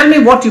report. Tell me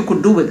what you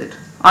could do with it.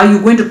 Are you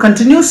going to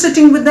continue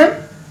sitting with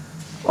them,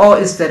 or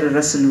is there a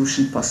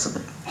resolution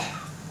possible?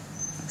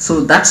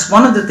 So that's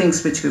one of the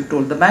things which we've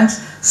told the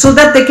banks, so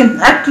that they can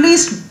at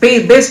least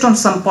pay based on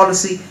some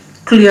policy,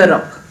 clear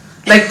up.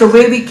 Like the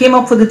way we came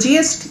up for the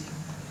GST.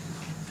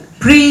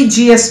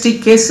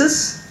 Pre-GST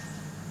cases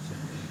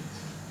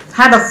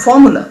had a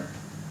formula,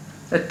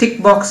 a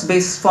tick box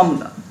based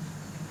formula.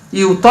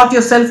 You thought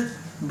yourself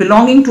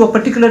belonging to a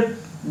particular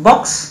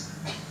box,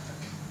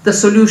 the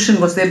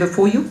solution was there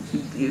before you.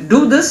 You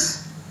do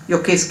this,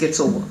 your case gets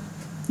over.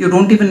 You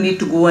don't even need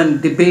to go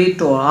and debate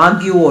or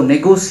argue or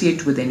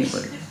negotiate with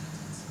anybody.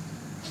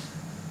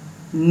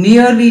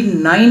 Nearly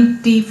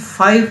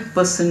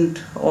 95%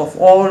 of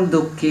all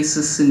the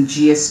cases in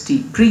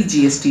GST,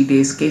 pre-GST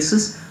days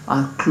cases,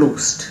 are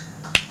closed.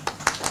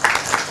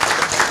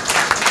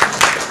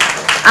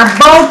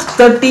 about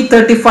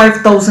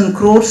 35,000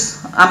 crores.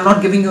 I'm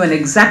not giving you an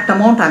exact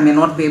amount, I may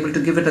not be able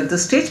to give it at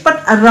this stage,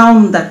 but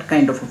around that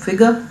kind of a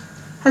figure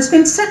has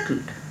been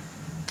settled.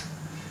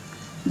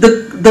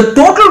 The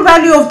total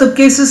value of the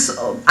cases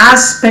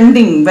as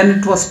pending, when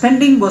it was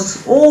pending,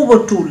 was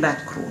over 2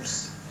 lakh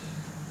crores.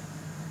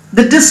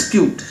 The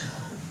dispute.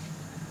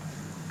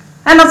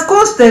 And of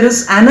course, there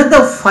is another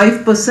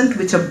 5%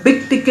 which are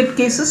big ticket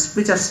cases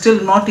which are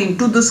still not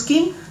into the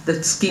scheme.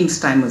 The scheme's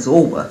time is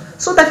over.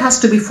 So that has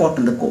to be fought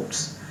in the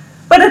courts.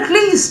 But at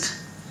least,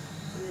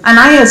 and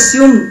I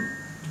assume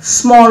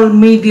small,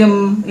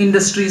 medium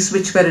industries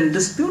which were in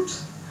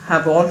disputes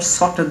have all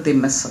sorted their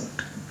mess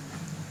out.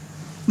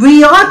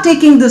 We are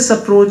taking this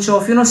approach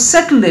of,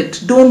 settle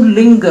it, don't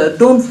linger,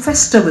 don't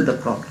fester with the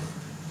problem.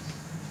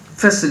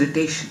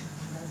 Facilitation.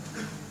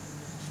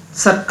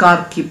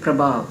 Sarkar ki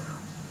prabhav.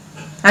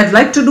 I'd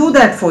like to do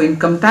that for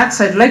income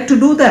tax. I'd like to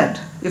do that,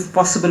 if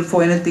possible,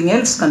 for anything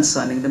else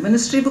concerning the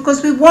ministry,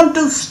 because we want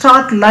to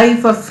start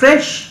life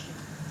afresh.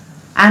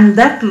 And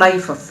that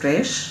life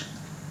afresh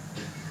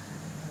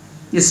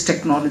is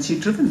technology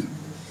driven.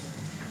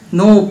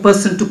 No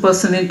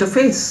person-to-person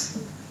interface.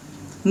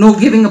 No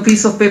giving a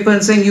piece of paper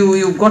and saying,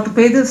 you've got to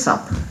pay this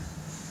up.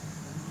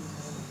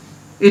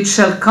 It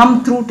shall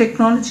come through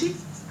technology.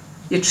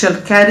 It shall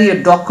carry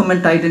a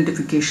document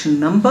identification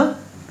number.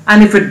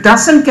 And if it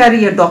doesn't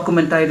carry a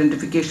document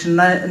identification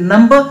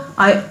number,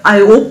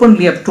 I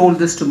openly have told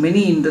this to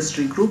many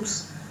industry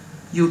groups,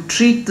 you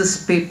treat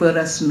this paper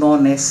as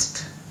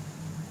non-est.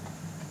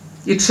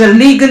 It shall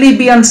legally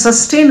be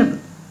unsustainable.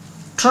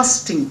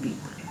 Trusting people.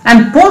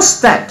 And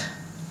post that,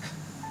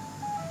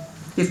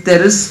 if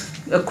there is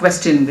a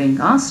question being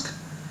asked,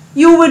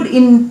 you would,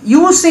 in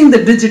using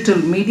the digital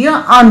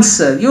media,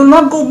 answer. You will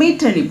not go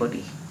meet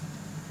anybody.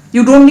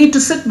 You don't need to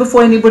sit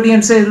before anybody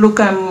and say, look,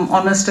 I'm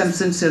honest, I'm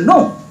sincere.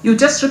 No, you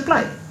just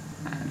reply.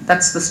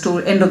 That's the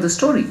story, end of the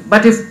story.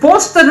 But if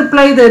post the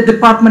reply the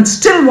department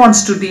still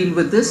wants to deal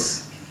with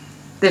this,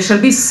 there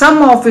shall be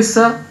some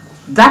officer,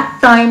 that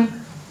time,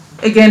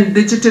 again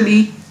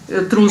digitally,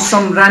 through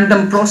some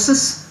random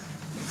process,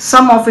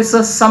 some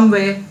officer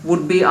somewhere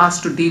would be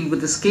asked to deal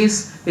with this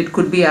case. It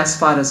could be as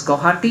far as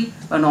Guwahati,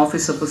 an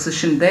officer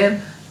positioned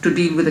there to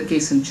deal with a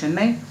case in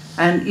Chennai,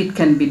 and it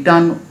can be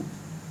done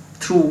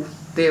through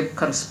their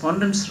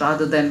correspondence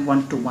rather than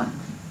one-to-one.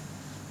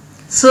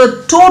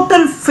 So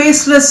total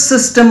faceless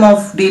system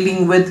of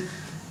dealing with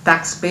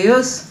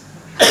taxpayers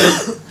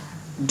with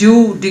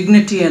due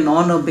dignity and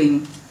honor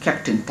being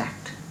kept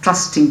intact,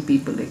 trusting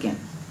people again.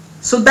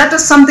 So that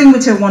is something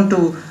which I want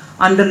to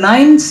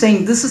underline,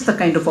 saying this is the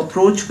kind of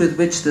approach with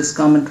which this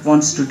government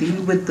wants to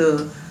deal with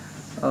the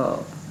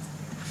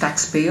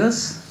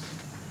taxpayers.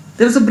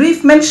 There was a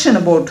brief mention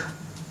about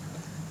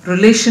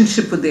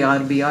relationship with the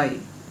RBI.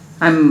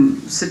 I'm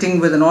sitting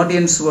with an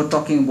audience who are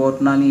talking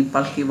about Nani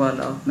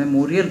Palkiwala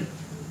Memorial.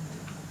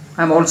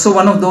 I'm also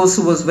one of those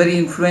who was very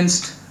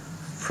influenced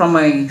from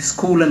my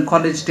school and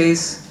college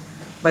days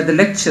by the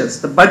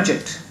lectures, the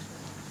budget.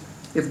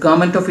 If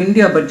Government of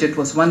India budget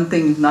was one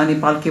thing, Nani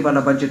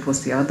Palkiwala budget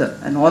was the other.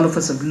 And all of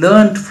us have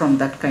learned from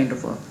that kind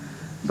of a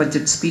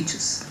budget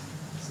speeches.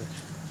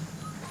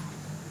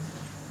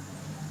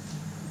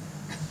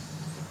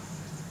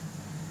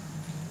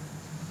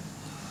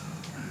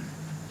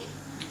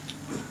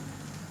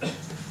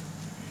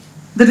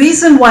 The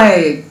reason why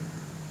I,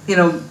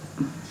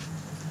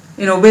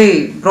 in a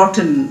way, brought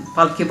in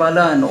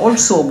Palkiwala and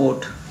also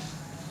about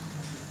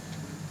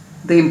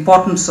the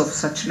importance of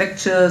such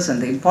lectures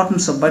and the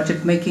importance of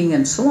budget making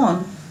and so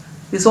on,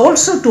 is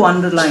also to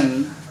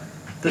underline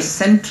the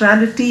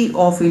centrality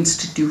of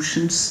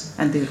institutions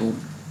and their role.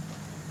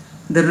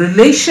 The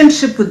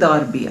relationship with the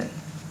RBI.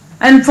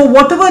 And for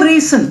whatever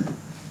reason,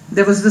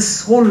 there was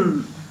this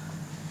whole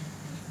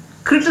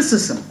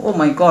criticism. Oh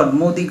my God,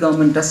 Modi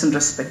government doesn't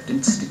respect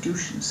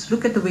institutions.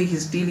 Look at the way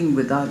he's dealing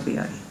with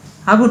RBI.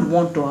 I would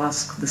want to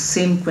ask the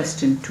same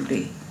question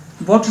today.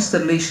 What is the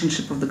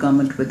relationship of the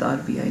government with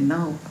RBI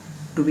now?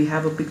 Do we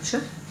have a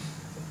picture?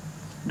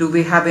 Do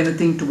we have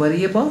anything to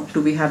worry about?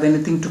 Do we have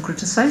anything to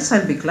criticize?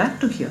 I'll be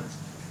glad to hear.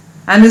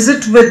 And is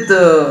it with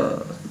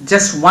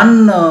just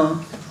one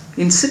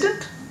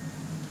incident?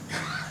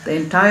 The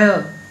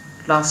entire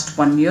last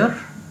 1 year,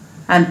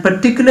 and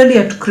particularly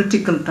at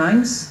critical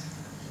times,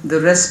 the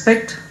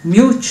respect,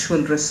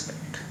 mutual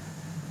respect,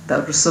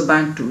 the Reserve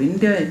Bank to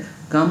India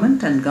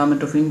government and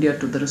Government of India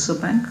to the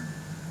Reserve Bank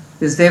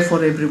is there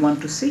for everyone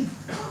to see.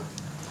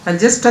 I'll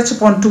just touch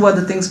upon two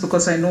other things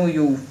because I know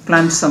you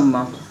planned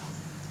some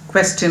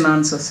question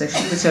answer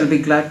session, which I'll be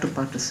glad to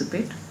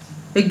participate.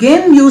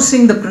 Again,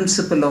 using the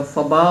principle of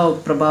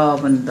abhav,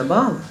 prabhav and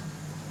dabhav.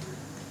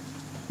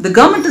 The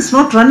government is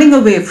not running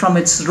away from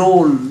its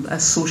role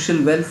as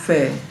social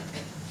welfare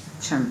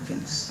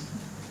champions.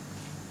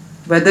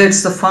 Whether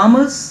it's the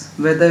farmers,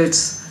 whether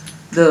it's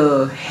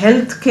the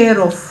health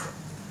care of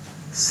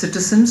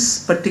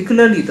citizens,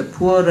 particularly the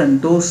poor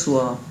and those who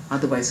are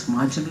otherwise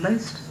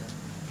marginalized.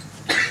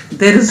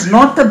 There is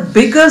not a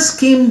bigger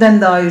scheme than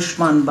the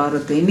Ayushman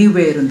Bharat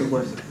anywhere in the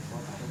world.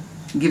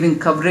 giving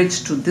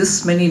coverage to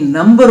this many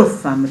number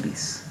of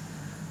families.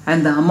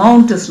 And the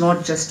amount is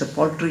not just a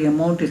paltry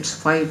amount, it's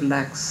 5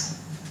 lakhs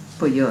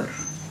per year.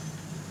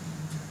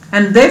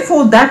 And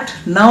therefore that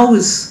now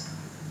is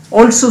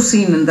also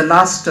seen in the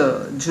last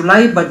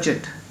July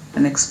budget,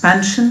 an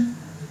expansion.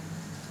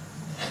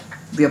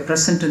 We are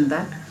present in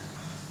that.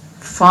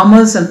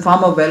 Farmers and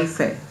farmer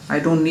welfare. I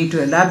don't need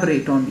to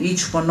elaborate on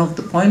each one of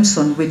the points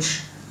on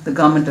which the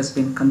government has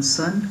been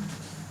concerned.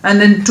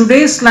 And in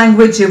today's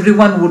language,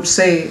 everyone would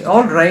say,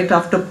 all right,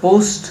 after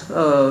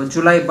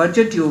post-July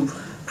budget, you've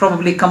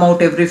probably come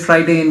out every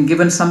Friday and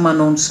given some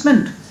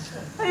announcement.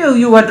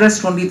 You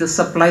addressed only the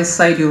supply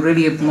side, you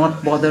really have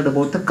not bothered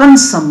about the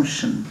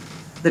consumption.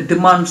 The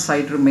demand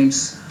side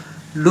remains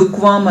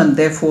lukewarm and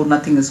therefore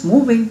nothing is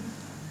moving.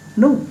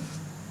 No.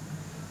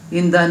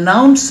 In the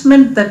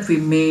announcement that we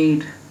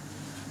made,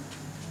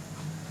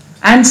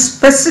 and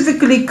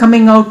specifically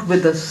coming out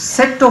with a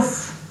set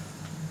of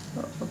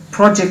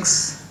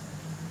projects,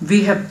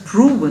 we have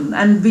proven,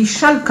 and we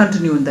shall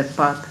continue in that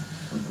path,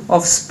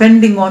 of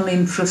spending on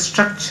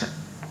infrastructure.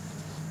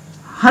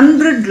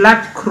 100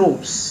 lakh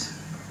crores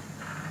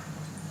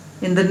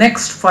in the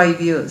next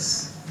 5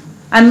 years.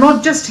 And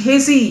not just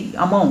hazy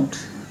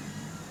amount.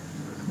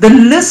 The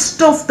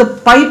list of the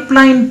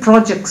pipeline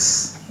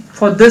projects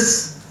for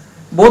this,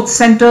 both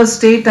center,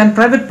 state and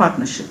private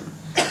partnership,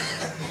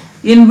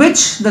 in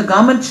which the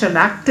government shall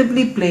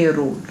actively play a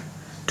role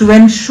to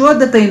ensure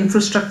that the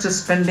infrastructure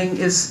spending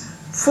is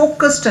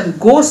focused and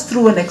goes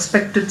through an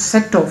expected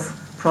set of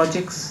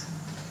projects.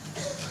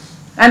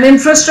 And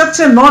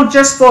infrastructure not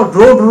just for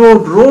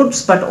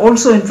roads, but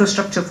also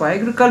infrastructure for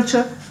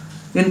agriculture,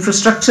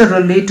 infrastructure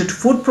related to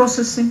food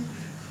processing,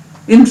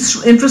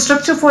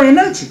 infrastructure for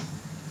energy,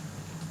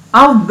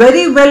 are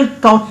very well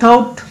thought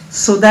out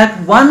so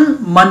that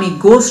one, money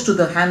goes to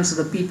the hands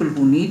of the people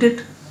who need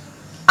it,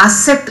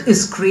 asset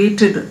is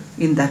created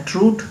in that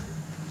route,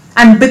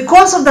 and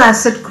because of the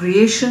asset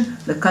creation,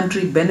 the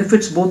country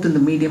benefits both in the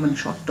medium and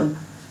short term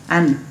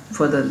and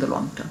further in the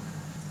long term.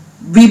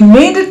 We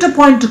made it a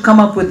point to come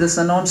up with this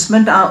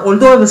announcement,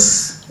 although I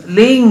was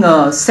laying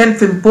a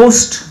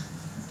self-imposed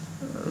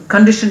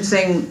condition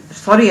saying,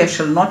 sorry, I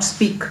shall not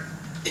speak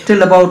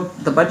till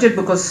about the budget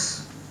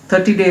because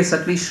 30 days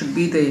at least should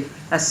be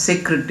as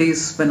sacred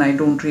days when I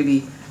don't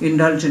really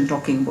indulge in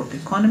talking about the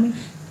economy.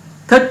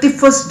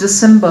 31st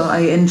December, I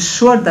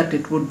ensured that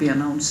it would be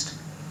announced.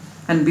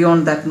 And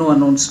beyond that, no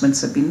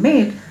announcements have been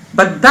made.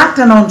 But that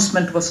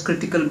announcement was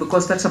critical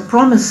because that's a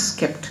promise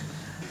kept.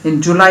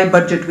 In July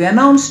budget we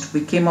announced,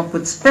 we came up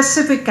with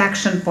specific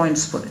action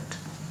points for it.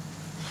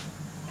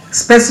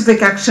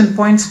 Specific action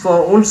points for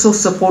also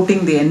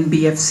supporting the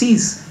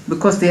NBFCs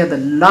because they are the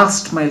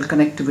last mile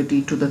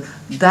connectivity to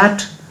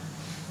that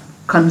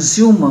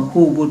consumer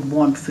who would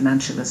want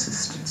financial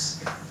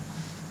assistance.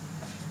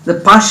 The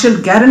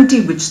partial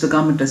guarantee which the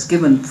government has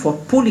given for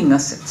pooling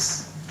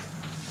assets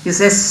is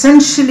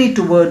essentially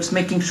towards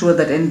making sure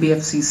that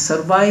NBFCs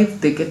survive,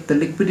 they get the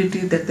liquidity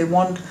that they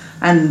want,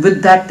 and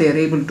with that they are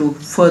able to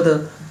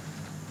further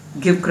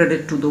give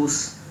credit to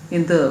those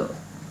in the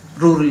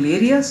rural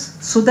areas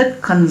so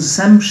that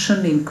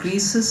consumption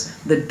increases,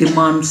 the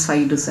demand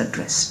side is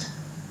addressed.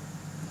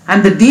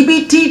 And the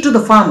DBT to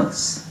the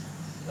farmers.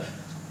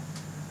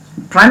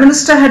 Prime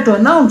Minister had to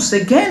announce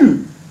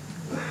again.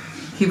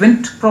 He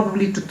went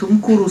probably to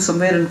Tumkuru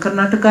somewhere in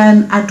Karnataka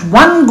and at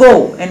one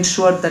go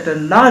ensured that a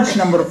large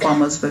number of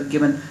farmers were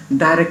given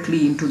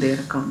directly into their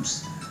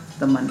accounts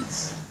the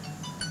monies.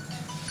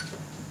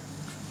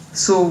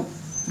 So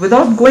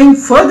without going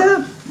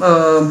further,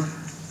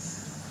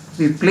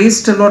 we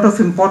placed a lot of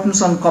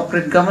importance on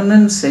corporate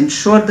governance,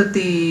 ensured that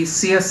the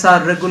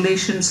CSR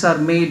regulations are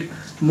made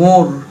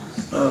more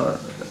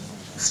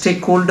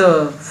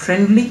stakeholder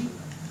friendly.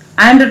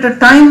 And at a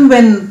time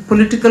when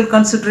political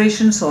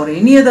considerations or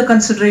any other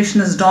consideration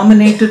has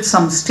dominated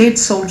some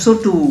states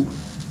also to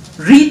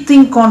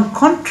rethink on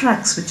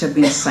contracts which have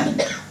been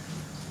signed.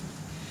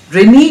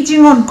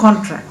 Reneging on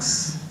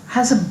contracts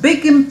has a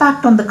big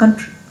impact on the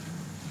country.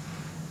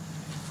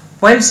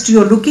 Whilst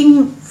you are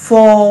looking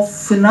for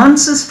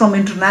finances from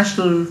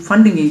international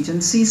funding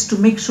agencies to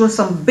make sure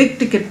some big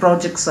ticket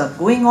projects are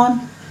going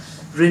on,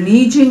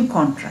 reneging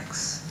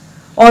contracts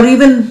or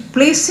even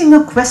placing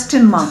a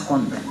question mark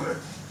on them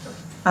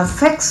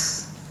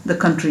affects the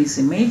country's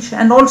image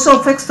and also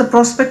affects the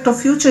prospect of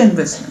future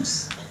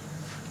investments.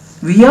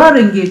 We are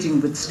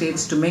engaging with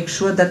states to make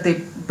sure that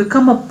they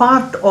become a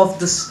part of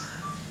this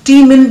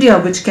Team India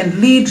which can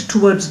lead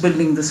towards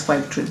building this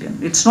 5 trillion.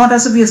 It's not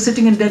as if we are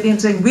sitting in Delhi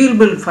and saying we'll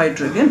build 5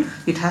 trillion.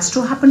 It has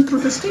to happen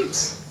through the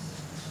states.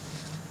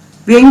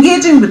 We are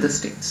engaging with the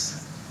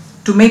states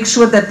to make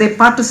sure that they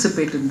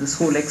participate in this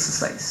whole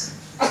exercise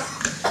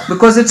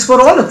because it's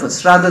for all of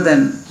us rather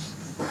than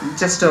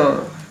just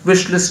a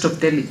wish list of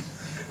Delhi.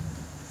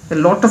 A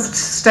lot of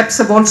steps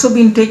have also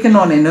been taken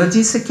on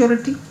energy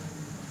security,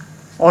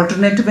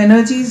 alternative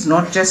energies,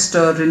 not just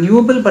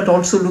renewable, but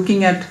also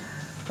looking at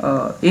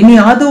any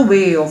other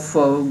way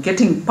of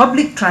getting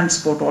public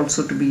transport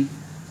also to be,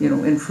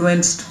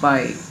 influenced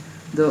by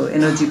the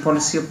energy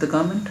policy of the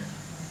government.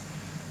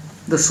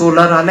 The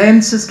solar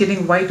alliance is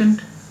getting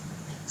widened.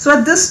 So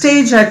at this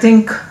stage, I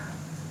think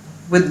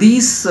with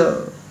these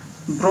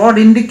broad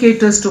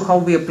indicators to how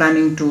we are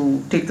planning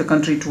to take the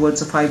country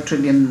towards a $5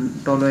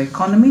 trillion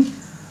economy,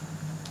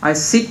 I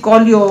seek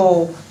all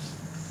your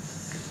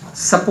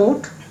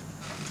support.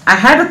 I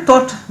had a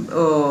thought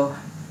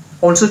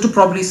also to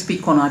probably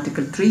speak on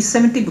Article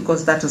 370,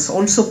 because that is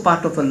also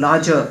part of a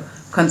larger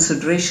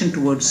consideration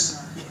towards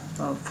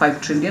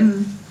 5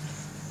 trillion.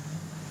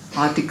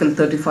 Article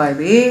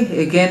 35A,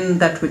 again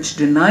that which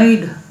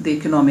denied the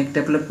economic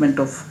development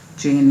of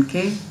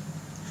J&K.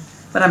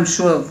 But I'm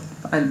sure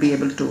I'll be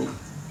able to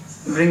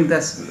bring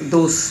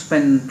those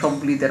when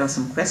probably there are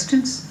some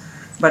questions.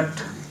 But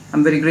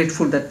I'm very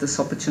grateful that this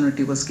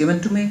opportunity was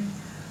given to me.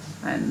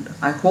 And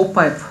I hope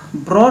I've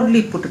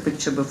broadly put a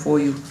picture before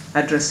you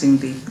addressing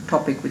the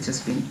topic which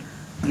has been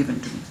given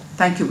to me.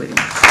 Thank you very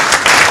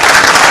much.